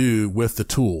lot to do with the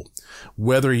tool,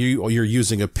 whether you're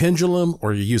using a pendulum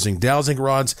or you're using dowsing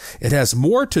rods, it has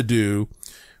more to do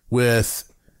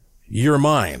with your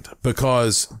mind,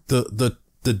 because the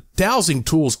dowsing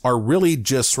tools are really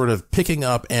just sort of picking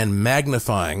up and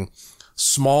magnifying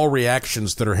small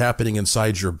reactions that are happening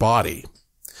inside your body.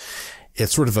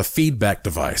 It's sort of a feedback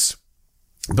device.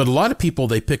 But a lot of people,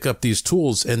 they pick up these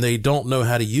tools and they don't know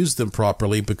how to use them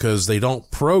properly because they don't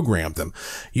program them.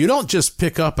 You don't just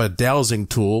pick up a dowsing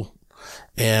tool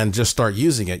and just start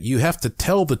using it. You have to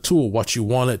tell the tool what you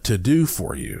want it to do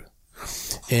for you.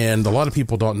 And a lot of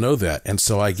people don't know that. And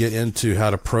so I get into how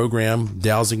to program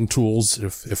dowsing tools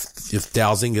if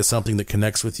dowsing is something that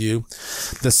connects with you.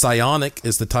 The psionic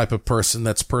is the type of person,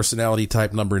 that's personality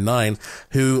type number 9,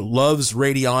 who loves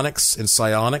radionics and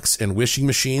psionics and wishing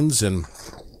machines and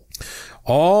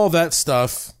all that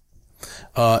stuff.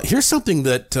 Here's something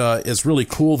that is really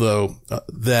cool, though,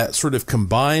 that sort of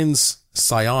combines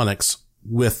psionics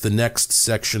with the next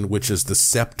section, which is the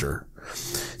scepter.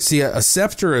 See, a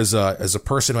scepter is a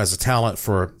person who has a talent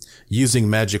for using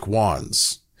magic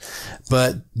wands.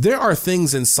 But there are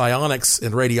things in psionics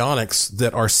and radionics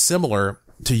that are similar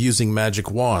to using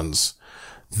magic wands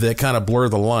that kind of blur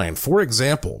the line. For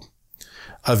example,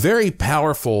 a very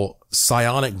powerful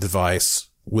psionic device,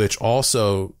 which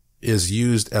also is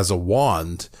used as a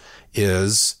wand,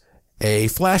 is a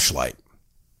flashlight.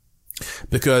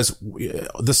 Because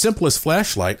the simplest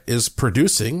flashlight is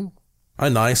producing a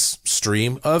nice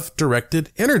stream of directed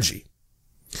energy.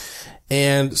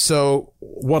 And so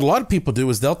what a lot of people do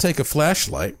is they'll take a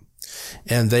flashlight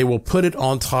and they will put it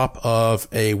on top of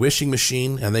a wishing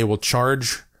machine and they will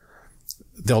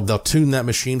they'll tune that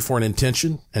machine for an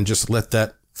intention and just let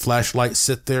that flashlight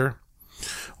sit there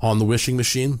on the wishing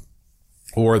machine.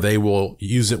 Or they will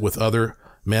use it with other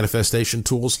manifestation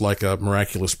tools like a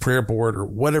miraculous prayer board or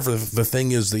whatever the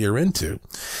thing is that you're into.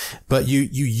 But you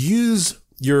use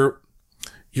your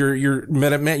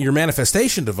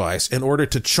manifestation device in order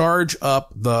to charge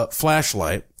up the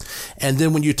flashlight. And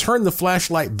then when you turn the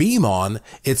flashlight beam on,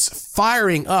 it's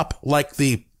firing up like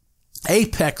the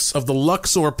apex of the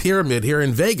Luxor pyramid here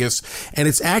in Vegas. And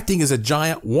it's acting as a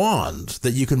giant wand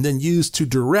that you can then use to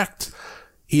direct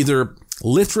either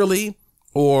literally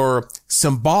or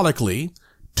symbolically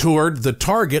toward the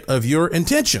target of your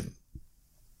intention.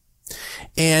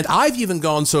 And I've even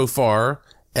gone so far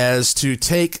as to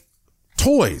take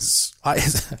toys.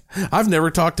 I've never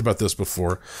talked about this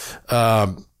before.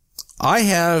 I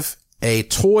have a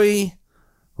toy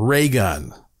ray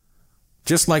gun,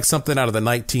 just like something out of the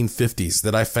 1950s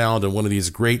that I found in one of these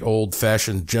great old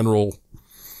fashioned general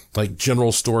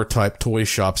store type toy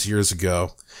shops years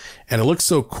ago. And it looks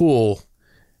so cool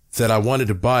that I wanted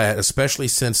to buy it, especially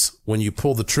since when you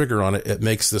pull the trigger on it, it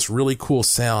makes this really cool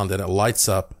sound and it lights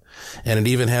up, and it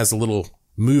even has a little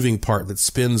moving part that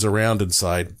spins around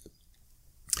inside.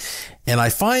 And I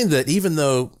find that even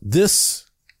though this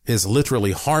is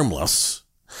literally harmless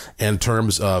in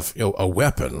terms of a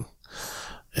weapon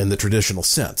in the traditional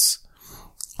sense,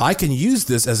 I can use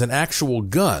this as an actual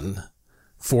gun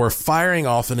for firing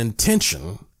off an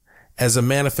intention as a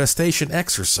manifestation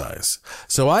exercise.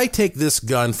 So I take this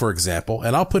gun, for example,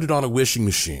 and I'll put it on a wishing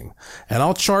machine, and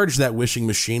I'll charge that wishing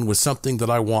machine with something that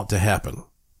I want to happen.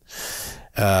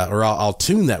 Or I'll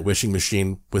tune that wishing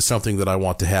machine with something that I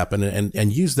want to happen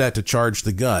and use that to charge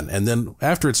the gun. And then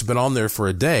after it's been on there for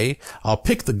a day, I'll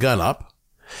pick the gun up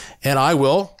and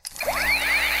I'll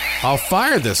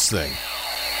fire this thing.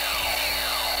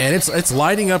 And it's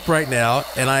lighting up right now,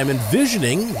 and I'm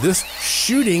envisioning this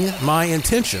shooting my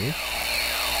intention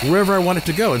wherever I want it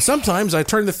to go. And sometimes I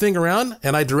turn the thing around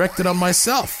and I direct it on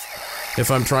myself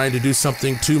if I'm trying to do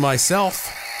something to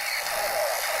myself,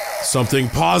 something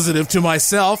positive to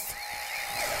myself.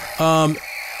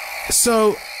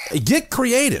 So get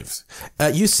creative.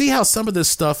 You see how some of this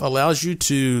stuff allows you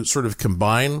to sort of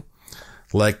combine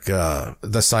like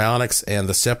the psionics and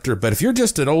the scepter. But if you're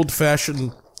just an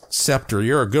old-fashioned scepter,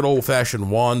 you're a good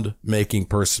old-fashioned wand-making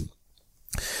person,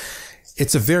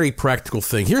 it's a very practical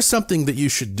thing. Here's something that you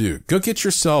should do. Go get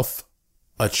yourself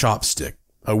a chopstick,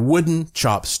 a wooden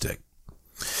chopstick,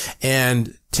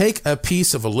 and take a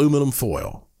piece of aluminum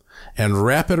foil and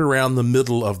wrap it around the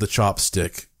middle of the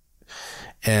chopstick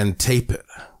and tape it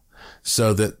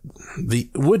so that the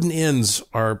wooden ends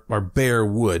are bare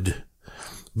wood,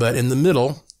 but in the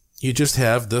middle, you just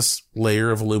have this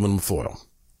layer of aluminum foil.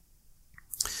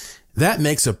 That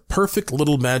makes a perfect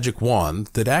little magic wand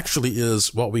that actually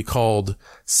is what we called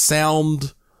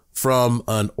sound from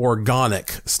an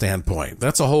organic standpoint.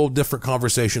 That's a whole different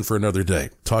conversation for another day,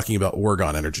 talking about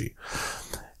orgon energy.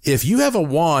 If you have a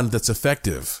wand that's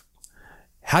effective,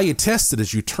 how you test it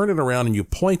is you turn it around and you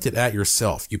point it at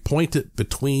yourself. You point it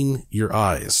between your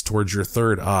eyes, towards your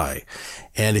third eye.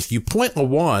 And if you point a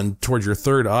wand towards your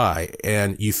third eye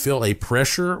and you feel a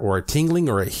pressure or a tingling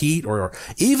or a heat or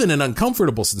even an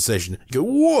uncomfortable sensation, you go,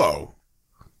 whoa!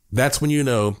 That's when you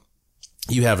know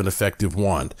you have an effective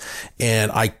wand.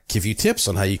 And I give you tips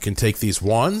on how you can take these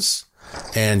wands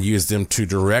and use them to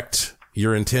direct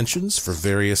your intentions for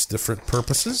various different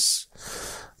purposes.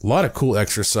 A lot of cool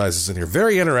exercises in here.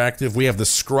 Very interactive. We have the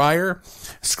scryer.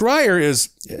 Scryer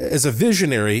is a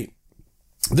visionary.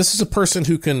 This is a person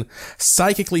who can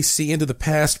psychically see into the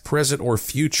past, present, or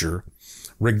future,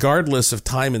 regardless of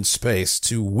time and space,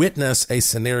 to witness a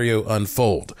scenario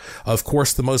unfold. Of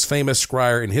course, the most famous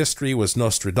scryer in history was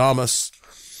Nostradamus.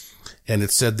 And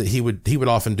it said that he would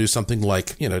often do something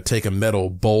like, take a metal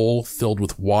bowl filled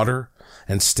with water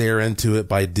and stare into it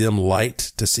by dim light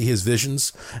to see his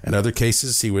visions. In other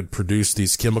cases, he would produce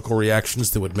these chemical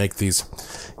reactions that would make these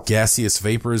gaseous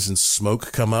vapors and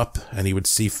smoke come up, and he would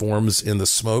see forms in the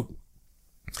smoke.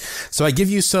 So I give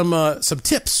you some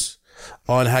tips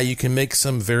on how you can make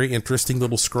some very interesting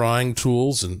little scrying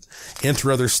tools and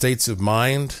enter other states of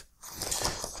mind.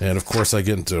 And of course, I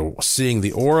get into seeing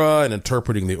the aura and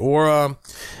interpreting the aura.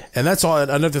 And that's all.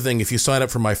 Another thing, if you sign up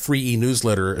for my free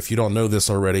e-newsletter, if you don't know this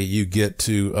already, you get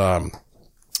to,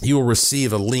 you will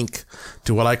receive a link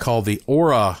to what I call the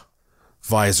Aura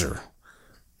Visor.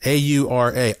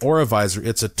 A-U-R-A, Aura Visor.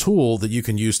 It's a tool that you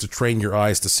can use to train your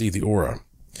eyes to see the aura.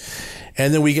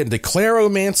 And then we get into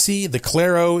claromancy. The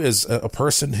claro is a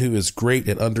person who is great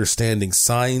at understanding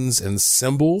signs and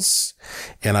symbols.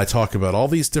 And I talk about all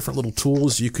these different little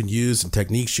tools you can use and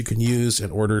techniques you can use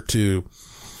in order to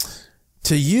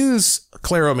use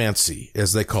claromancy,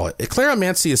 as they call it.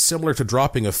 Claromancy is similar to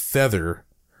dropping a feather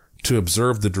to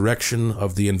observe the direction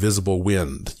of the invisible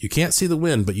wind. You can't see the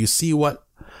wind, but you see how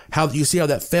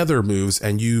that feather moves,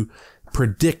 and you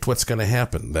predict what's going to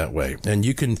happen that way. And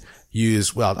you can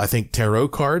use, I think tarot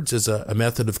cards is a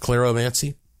method of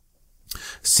claromancy.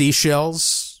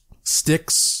 Seashells,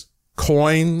 sticks,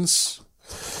 coins.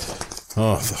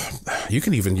 Oh, you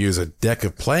can even use a deck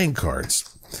of playing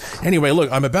cards. Anyway, look,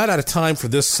 I'm about out of time for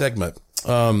this segment.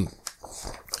 All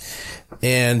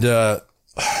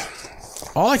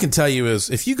I can tell you is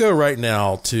if you go right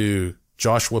now to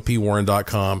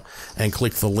joshuapwarren.com and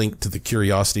click the link to the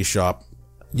Curiosity Shop,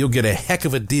 you'll get a heck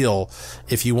of a deal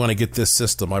if you want to get this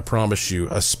system. I promise you,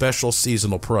 a special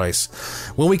seasonal price.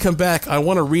 When we come back, I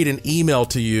want to read an email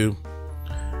to you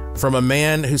from a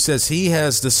man who says he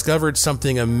has discovered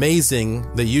something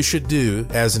amazing that you should do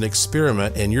as an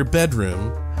experiment in your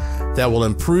bedroom that will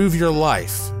improve your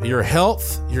life, your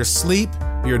health, your sleep,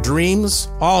 your dreams,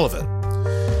 all of it.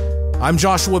 I'm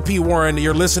Joshua P. Warren.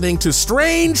 You're listening to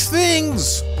Strange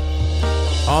Things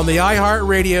on the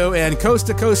iHeartRadio and Coast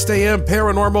to Coast AM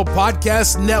Paranormal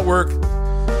Podcast Network.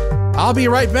 I'll be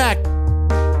right back.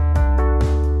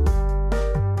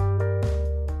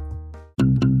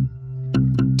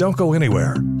 Don't go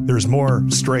anywhere. There's more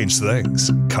Strange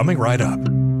Things coming right up.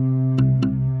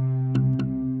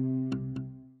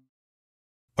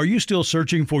 Are you still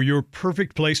searching for your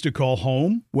perfect place to call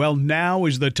home? Well, now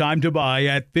is the time to buy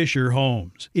at Fisher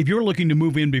Homes. If you're looking to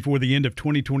move in before the end of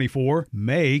 2024,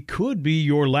 May could be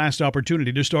your last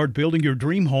opportunity to start building your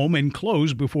dream home and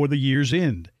close before the year's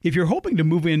end. If you're hoping to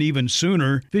move in even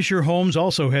sooner, Fisher Homes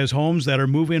also has homes that are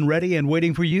move-in ready and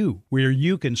waiting for you, where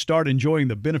you can start enjoying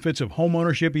the benefits of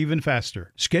homeownership even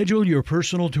faster. Schedule your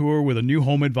personal tour with a new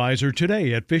home advisor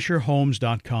today at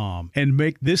FisherHomes.com and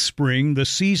make this spring the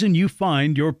season you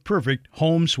find your perfect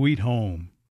home sweet home.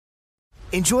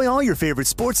 Enjoy all your favorite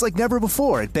sports like never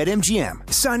before at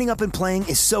BetMGM. Signing up and playing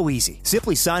is so easy.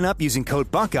 Simply sign up using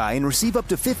code Buckeye and receive up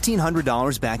to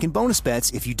 $1,500 back in bonus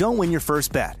bets if you don't win your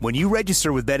first bet. When you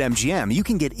register with BetMGM, you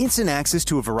can get instant access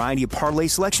to a variety of parlay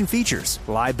selection features,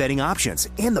 live betting options,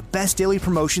 and the best daily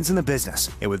promotions in the business.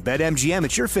 And with BetMGM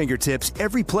at your fingertips,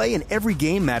 every play and every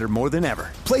game matter more than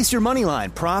ever. Place your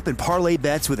moneyline, prop, and parlay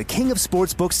bets with the king of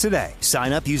sportsbooks today.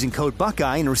 Sign up using code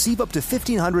Buckeye and receive up to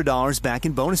 $1,500 back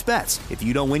in bonus bets if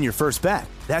you don't win your first bet.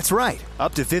 That's right,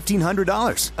 up to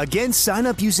 $1,500. Again, sign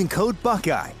up using code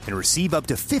Buckeye and receive up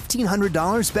to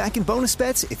 $1,500 back in bonus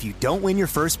bets if you don't win your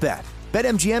first bet.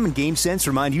 BetMGM and GameSense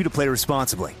remind you to play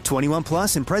responsibly. 21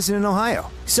 plus and present in Ohio.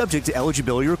 Subject to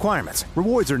eligibility requirements.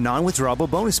 Rewards are non-withdrawable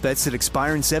bonus bets that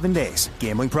expire in 7 days.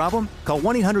 Gambling problem? Call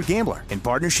 1-800-GAMBLER in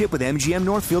partnership with MGM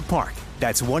Northfield Park.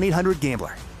 That's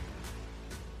 1-800-GAMBLER.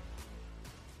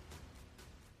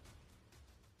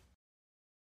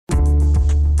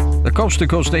 The Coast to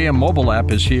Coast AM mobile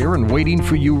app is here and waiting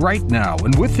for you right now.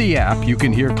 And with the app, you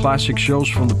can hear classic shows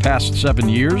from the past 7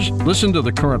 years, listen to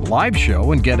the current live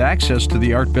show, and get access to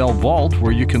the Art Bell Vault,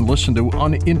 where you can listen to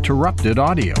uninterrupted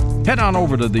audio. Head on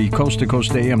over to the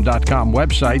coasttocoastam.com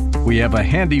website. We have a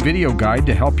handy video guide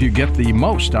to help you get the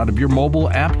most out of your mobile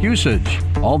app usage.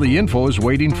 All the info is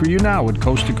waiting for you now at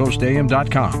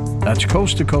coasttocoastam.com. That's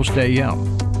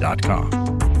coasttocoastam.com.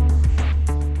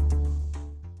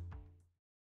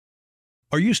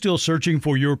 Are you still searching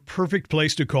for your perfect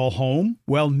place to call home?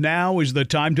 Well, now is the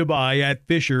time to buy at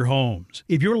Fisher Homes.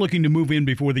 If you're looking to move in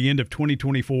before the end of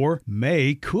 2024,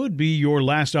 May could be your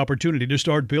last opportunity to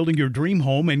start building your dream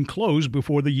home and close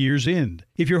before the year's end.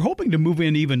 If you're hoping to move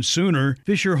in even sooner,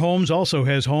 Fisher Homes also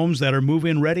has homes that are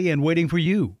move-in ready and waiting for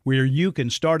you, where you can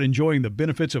start enjoying the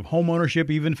benefits of homeownership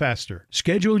even faster.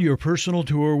 Schedule your personal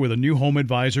tour with a new home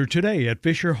advisor today at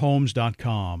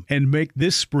FisherHomes.com and make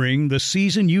this spring the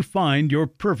season you find your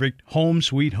perfect home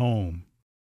sweet home.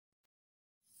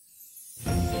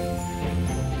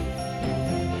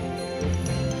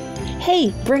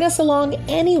 Hey, bring us along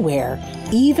anywhere,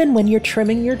 even when you're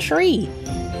trimming your tree.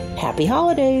 Happy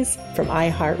holidays from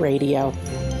iHeartRadio.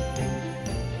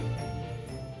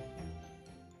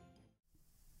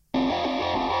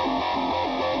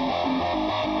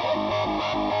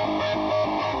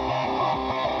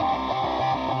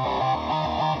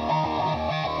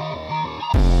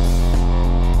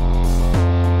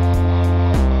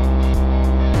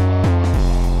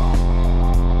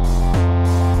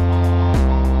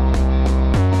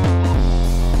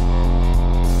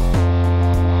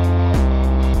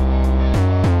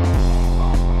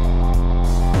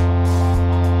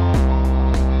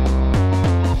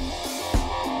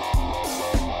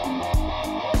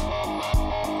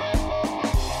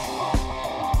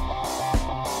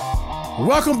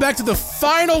 Welcome back to the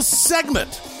final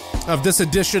segment of this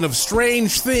edition of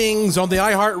Strange Things on the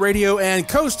iHeartRadio and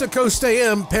Coast to Coast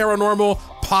AM Paranormal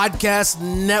Podcast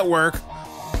Network.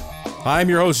 I'm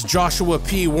your host, Joshua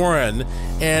P. Warren,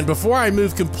 and before I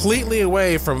move completely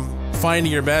away from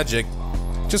Finding Your Magic,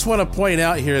 just want to point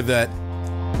out here that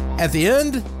at the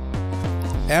end,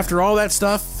 after all that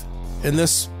stuff in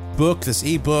this book, this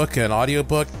ebook and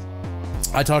audiobook,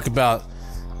 I talk about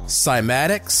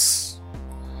cymatics,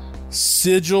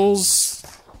 sigils,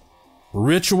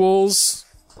 rituals,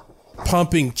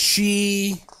 pumping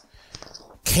chi,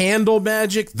 candle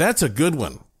magic. That's a good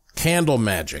one. Candle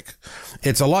magic.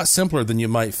 It's a lot simpler than you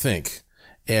might think,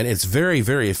 and it's very,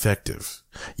 very effective.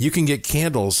 You can get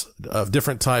candles of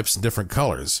different types and different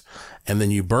colors, and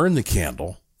then you burn the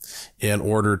candle in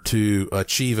order to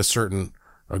achieve a certain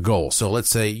goal. So let's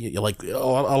say, like a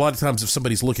lot of times if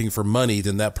somebody's looking for money,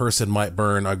 then that person might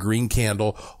burn a green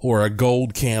candle or a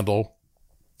gold candle.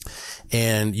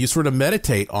 And you sort of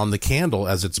meditate on the candle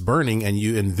as it's burning, and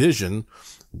you envision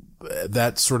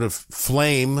that sort of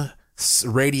flame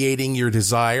radiating your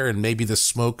desire and maybe the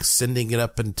smoke sending it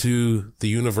up into the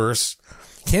universe.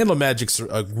 Candle magic's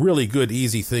a really good,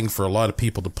 easy thing for a lot of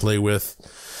people to play with.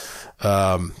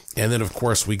 And then, of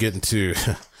course, we get into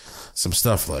some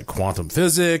stuff like quantum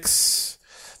physics,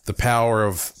 the power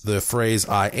of the phrase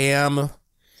I am,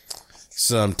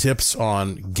 some tips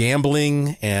on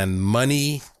gambling and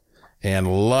money and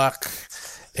luck.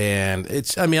 And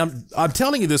I'm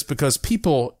telling you this because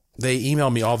people, they email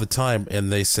me all the time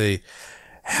and they say,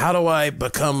 how do I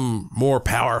become more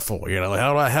powerful?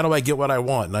 How do I get what I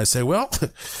want? And I say, well,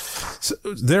 so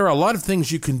there are a lot of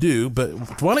things you can do,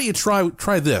 but why don't you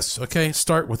try this? Okay.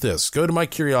 Start with this. Go to my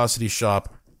Curiosity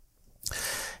Shop.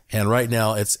 And right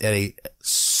now it's at a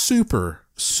super,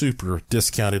 super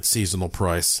discounted seasonal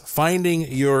price. Finding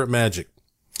Your Magic.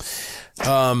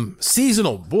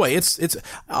 Seasonal. Boy, this is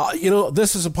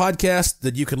a podcast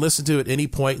that you can listen to at any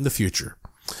point in the future.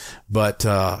 But,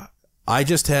 I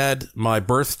just had my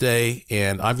birthday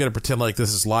and I'm going to pretend like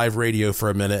this is live radio for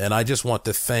a minute. And I just want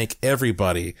to thank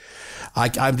everybody. I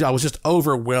was just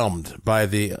overwhelmed by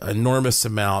the enormous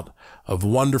amount of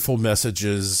wonderful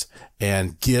messages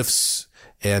and gifts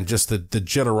and just the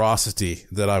generosity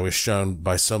that I was shown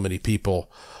by so many people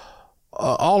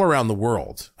all around the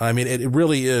world. I mean, it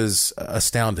really is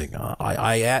astounding.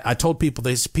 I told people,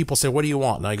 people say, what do you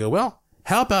want? And I go, well,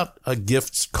 how about a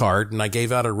gift card? And I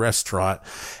gave out a restaurant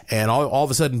and all of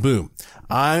a sudden, boom,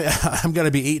 I'm going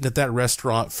to be eating at that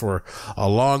restaurant for a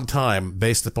long time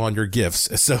based upon your gifts.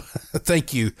 So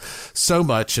thank you so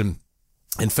much. And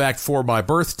in fact, for my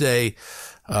birthday,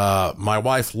 my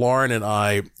wife Lauren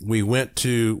and we went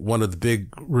to one of the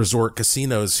big resort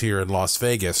casinos here in Las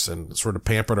Vegas and sort of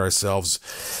pampered ourselves.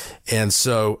 And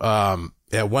so,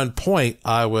 at one point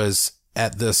I was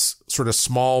at this sort of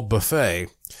small buffet.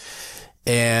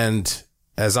 And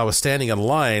as I was standing in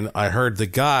line, I heard the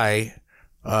guy,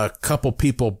 a couple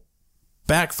people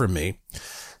back from me,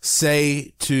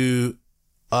 say to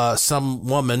some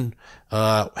woman,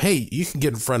 hey, you can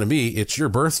get in front of me. It's your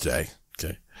birthday.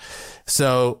 Okay.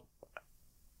 So,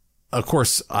 of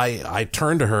course, I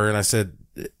turned to her and I said,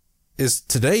 is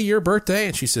today your birthday?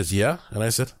 And she says, yeah. And I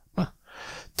said,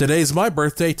 today's my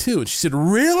birthday too. And she said,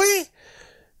 really?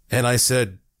 And I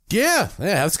said, yeah,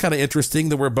 that's kind of interesting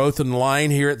that we're both in line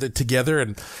here together.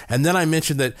 And then I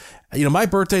mentioned that, my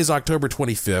birthday is October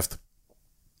 25th.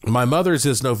 My mother's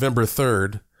is November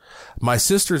 3rd. My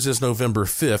sister's is November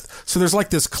 5th. So there's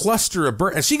like this cluster of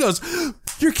birthdays. And she goes,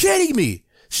 you're kidding me.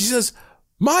 She says,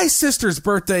 my sister's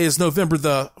birthday is her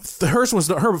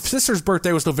sister's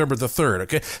birthday was November the 3rd.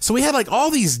 Okay. So we had like all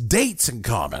these dates in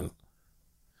common.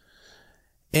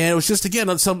 And it was just,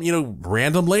 again, some,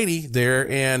 random lady there.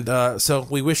 And, so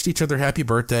we wished each other happy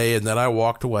birthday. And then I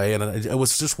walked away and it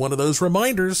was just one of those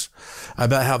reminders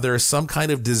about how there is some kind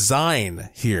of design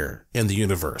here in the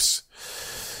universe.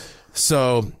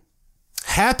 So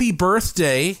happy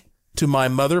birthday to my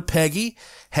mother, Peggy.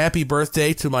 Happy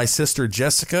birthday to my sister,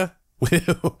 Jessica.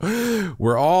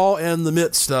 We're all in the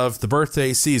midst of the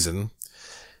birthday season.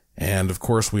 And of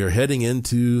course, we are heading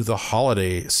into the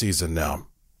holiday season now.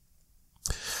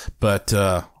 But,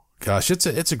 gosh,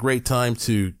 it's a great time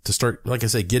to start, like I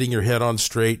say, getting your head on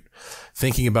straight,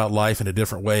 thinking about life in a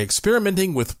different way,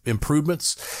 experimenting with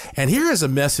improvements. And here is a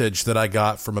message that I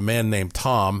got from a man named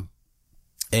Tom.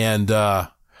 And, I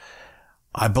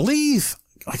believe,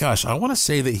 gosh, I want to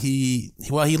say that he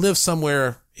lives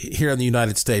somewhere here in the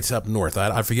United States up north.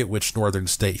 I forget which northern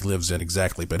state he lives in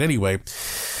exactly. But anyway,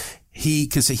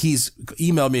 cause he's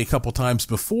emailed me a couple times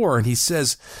before and he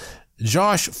says,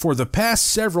 Josh, for the past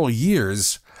several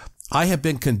years, I have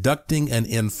been conducting an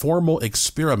informal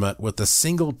experiment with a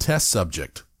single test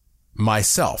subject,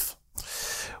 myself,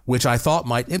 which I thought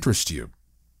might interest you.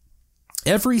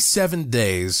 Every 7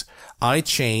 days, I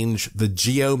change the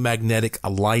geomagnetic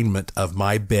alignment of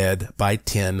my bed by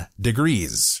 10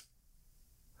 degrees.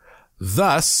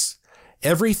 Thus,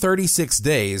 every 36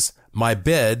 days, my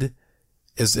bed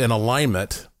is in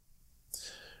alignment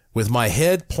with my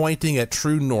head pointing at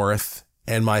true north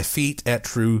and my feet at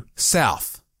true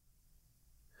south.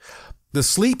 The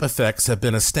sleep effects have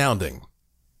been astounding.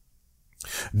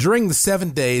 During the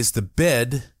 7 days the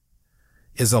bed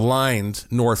is aligned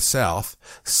north-south,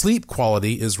 sleep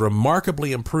quality is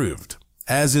remarkably improved,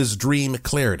 as is dream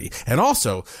clarity. And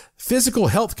also, physical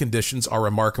health conditions are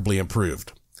remarkably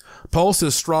improved. Pulse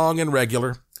is strong and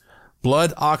regular.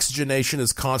 Blood oxygenation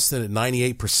is constant at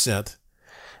 98%.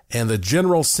 And the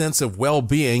general sense of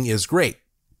well-being is great.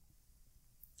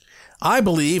 I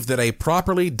believe that a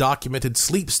properly documented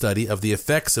sleep study of the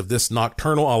effects of this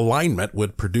nocturnal alignment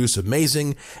would produce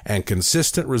amazing and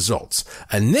consistent results.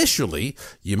 Initially,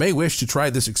 you may wish to try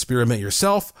this experiment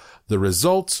yourself. The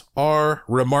results are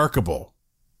remarkable.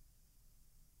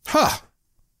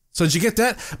 So did you get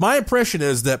that? My impression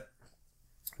is that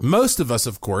most of us,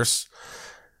 of course,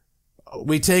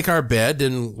 we take our bed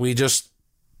and we just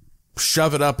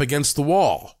shove it up against the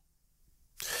wall.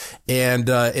 And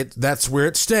that's where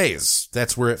it stays.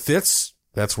 That's where it fits.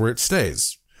 That's where it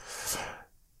stays.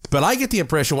 But I get the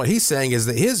impression what he's saying is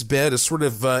that his bed is sort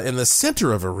of in the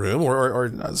center of a room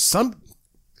or some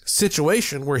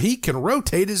situation where he can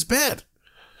rotate his bed.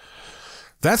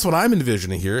 That's what I'm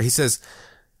envisioning here. He says,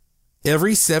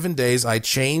 every 7 days, I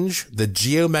change the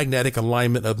geomagnetic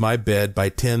alignment of my bed by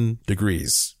 10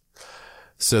 degrees.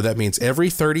 So that means every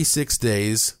 36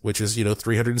 days, which is,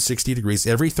 360 degrees,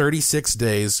 every 36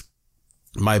 days,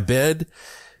 my bed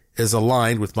is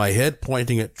aligned with my head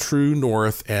pointing at true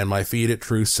north and my feet at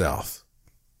true south.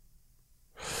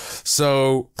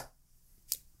 So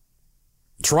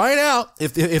try it out.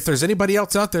 If there's anybody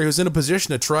else out there who's in a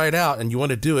position to try it out and you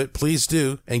want to do it, please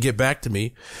do and get back to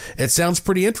me. It sounds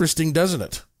pretty interesting, doesn't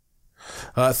it?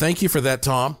 Thank you for that,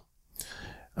 Tom.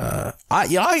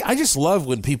 I just love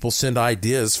when people send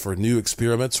ideas for new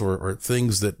experiments or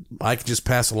things that I can just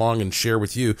pass along and share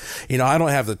with you. I don't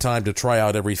have the time to try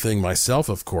out everything myself,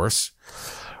 of course,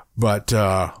 but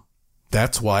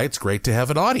that's why it's great to have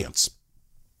an audience,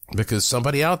 because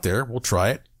somebody out there will try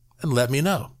it and let me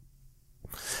know.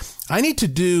 I need to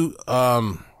do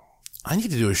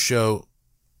a show.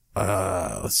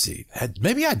 Let's see.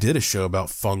 Maybe I did a show about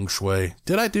feng shui.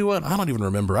 Did I do one? I don't even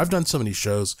remember. I've done so many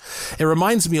shows. It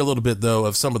reminds me a little bit though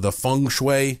of some of the feng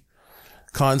shui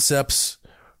concepts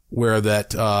where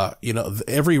that,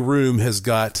 every room has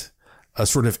got a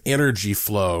sort of energy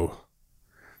flow.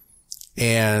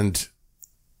 And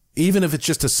even if it's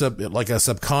just a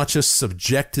subconscious,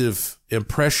 subjective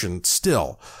impression,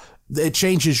 still, it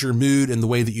changes your mood and the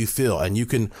way that you feel. And you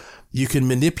can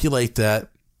manipulate that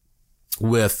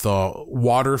with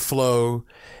water flow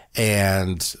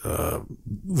and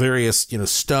various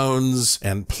stones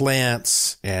and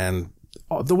plants and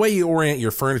the way you orient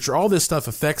your furniture. All this stuff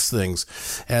affects things,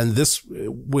 and this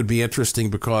would be interesting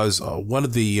because one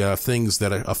of the things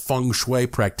that a feng shui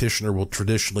practitioner will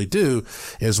traditionally do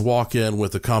is walk in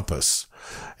with a compass.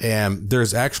 And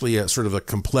there's actually a sort of a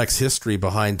complex history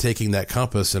behind taking that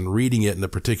compass and reading it in a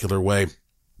particular way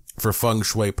for feng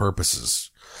shui purposes.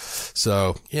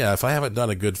 So, yeah, if I haven't done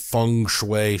a good feng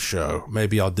shui show,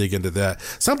 maybe I'll dig into that.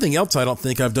 Something else I don't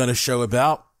think I've done a show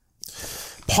about,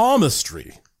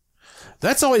 palmistry.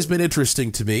 That's always been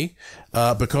interesting to me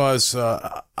because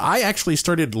I actually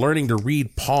started learning to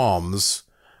read palms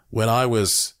when I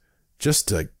was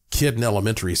just a kid in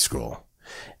elementary school.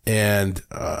 And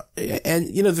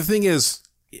the thing is,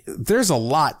 there's a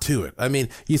lot to it. I mean,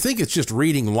 you think it's just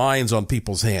reading lines on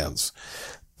people's hands.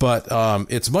 But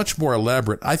it's much more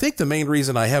elaborate. I think the main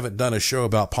reason I haven't done a show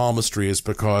about palmistry is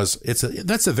because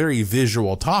that's a very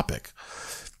visual topic.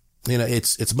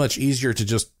 It's much easier to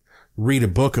just read a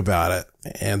book about it,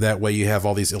 and that way you have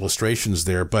all these illustrations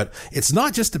there. But it's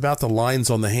not just about the lines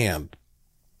on the hand.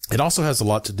 It also has a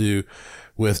lot to do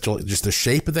with just the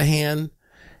shape of the hand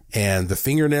and the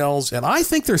fingernails. And I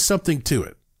think there's something to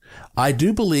it. I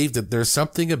do believe that there's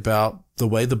something about the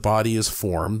way the body is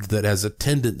formed that has a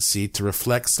tendency to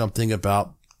reflect something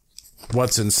about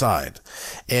what's inside.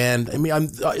 And I mean,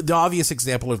 the obvious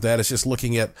example of that is just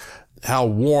looking at how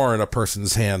worn a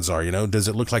person's hands are. Does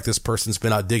it look like this person's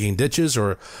been out digging ditches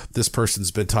or this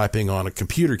person's been typing on a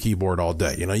computer keyboard all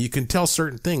day? You can tell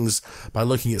certain things by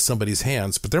looking at somebody's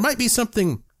hands, but there might be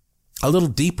something a little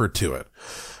deeper to it.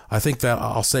 I think that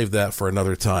I'll save that for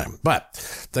another time.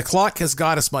 But the clock has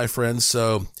got us, my friends.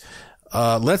 So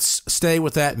let's stay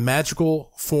with that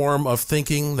magical form of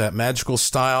thinking, that magical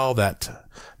style, that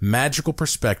magical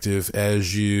perspective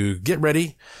as you get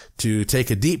ready to take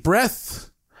a deep breath.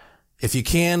 If you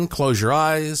can, close your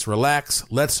eyes, relax.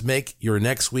 Let's make your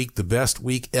next week the best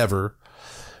week ever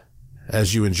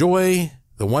as you enjoy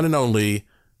the one and only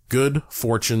Good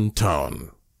Fortune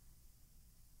Tone.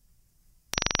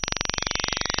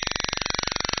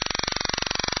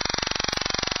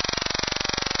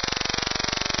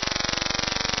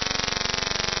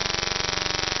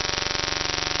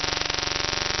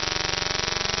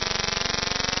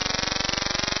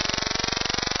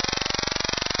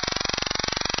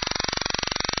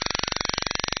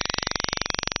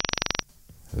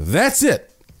 That's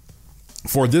it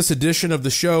for this edition of the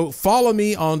show. Follow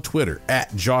me on Twitter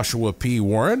at Joshua P.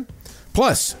 Warren.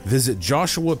 Plus, visit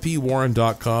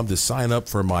joshuapwarren.com to sign up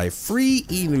for my free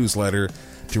e-newsletter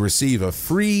to receive a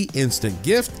free instant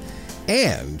gift,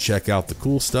 and check out the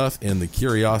cool stuff in the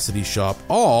Curiosity Shop,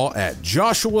 all at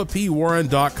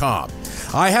joshuapwarren.com.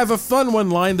 I have a fun one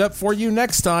lined up for you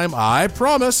next time, I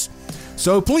promise.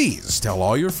 So please tell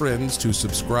all your friends to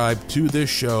subscribe to this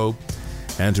show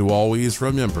and to always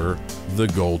remember the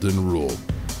golden rule.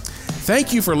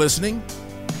 Thank you for listening.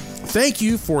 Thank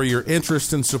you for your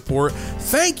interest and support.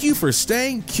 Thank you for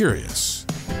staying curious.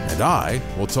 And I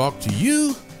will talk to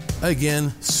you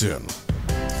again soon.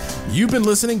 You've been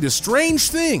listening to Strange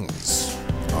Things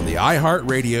on the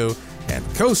iHeartRadio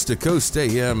and Coast to Coast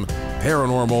AM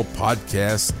Paranormal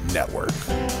Podcast Network.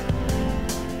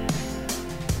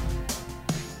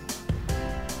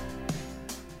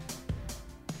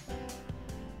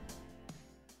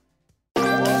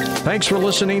 Thanks for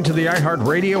listening to the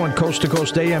iHeartRadio and Coast to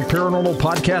Coast AM Paranormal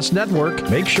Podcast Network.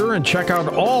 Make sure and check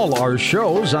out all our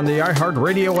shows on the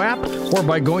iHeartRadio app or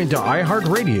by going to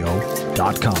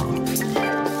iHeartRadio.com.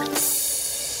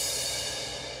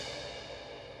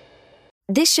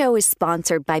 This show is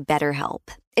sponsored by BetterHelp.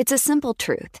 It's a simple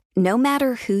truth. No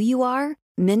matter who you are,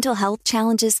 mental health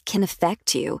challenges can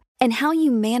affect you, and how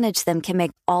you manage them can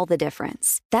make all the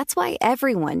difference. That's why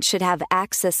everyone should have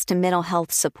access to mental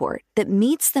health support that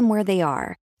meets them where they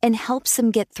are and helps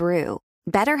them get through.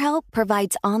 BetterHelp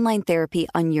provides online therapy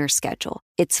on your schedule.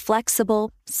 It's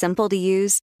flexible, simple to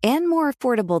use, and more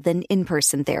affordable than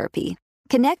in-person therapy.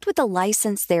 Connect with a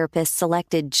licensed therapist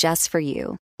selected just for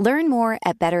you. Learn more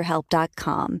at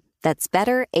BetterHelp.com. That's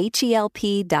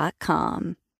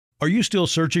BetterHelp.com. Are you still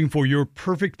searching for your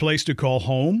perfect place to call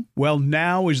home? Well,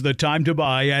 now is the time to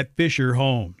buy at Fisher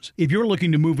Homes. If you're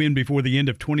looking to move in before the end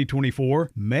of 2024,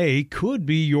 May could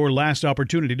be your last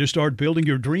opportunity to start building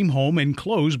your dream home and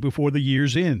close before the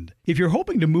year's end. If you're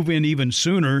hoping to move in even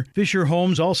sooner, Fisher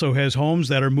Homes also has homes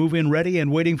that are move-in ready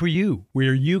and waiting for you,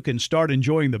 where you can start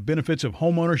enjoying the benefits of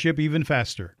homeownership even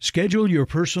faster. Schedule your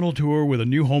personal tour with a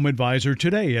new home advisor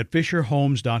today at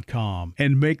FisherHomes.com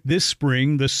and make this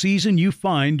spring the season you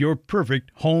find your perfect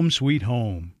home sweet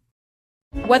home.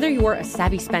 Whether you're a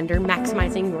savvy spender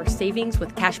maximizing your savings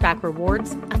with cashback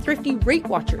rewards, a thrifty rate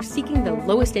watcher seeking the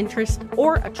lowest interest,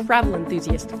 or a travel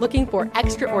enthusiast looking for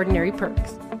extraordinary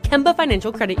perks, Kemba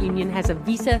Financial Credit Union has a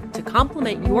visa to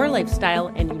complement your lifestyle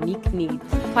and unique needs.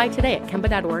 Apply today at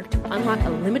Kemba.org to unlock a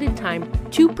limited time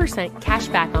 2% cash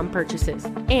back on purchases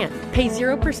and pay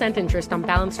 0% interest on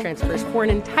balance transfers for an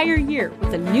entire year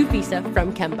with a new visa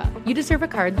from Kemba. You deserve a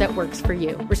card that works for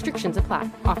you. Restrictions apply.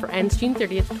 Offer ends June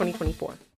 30th, 2024.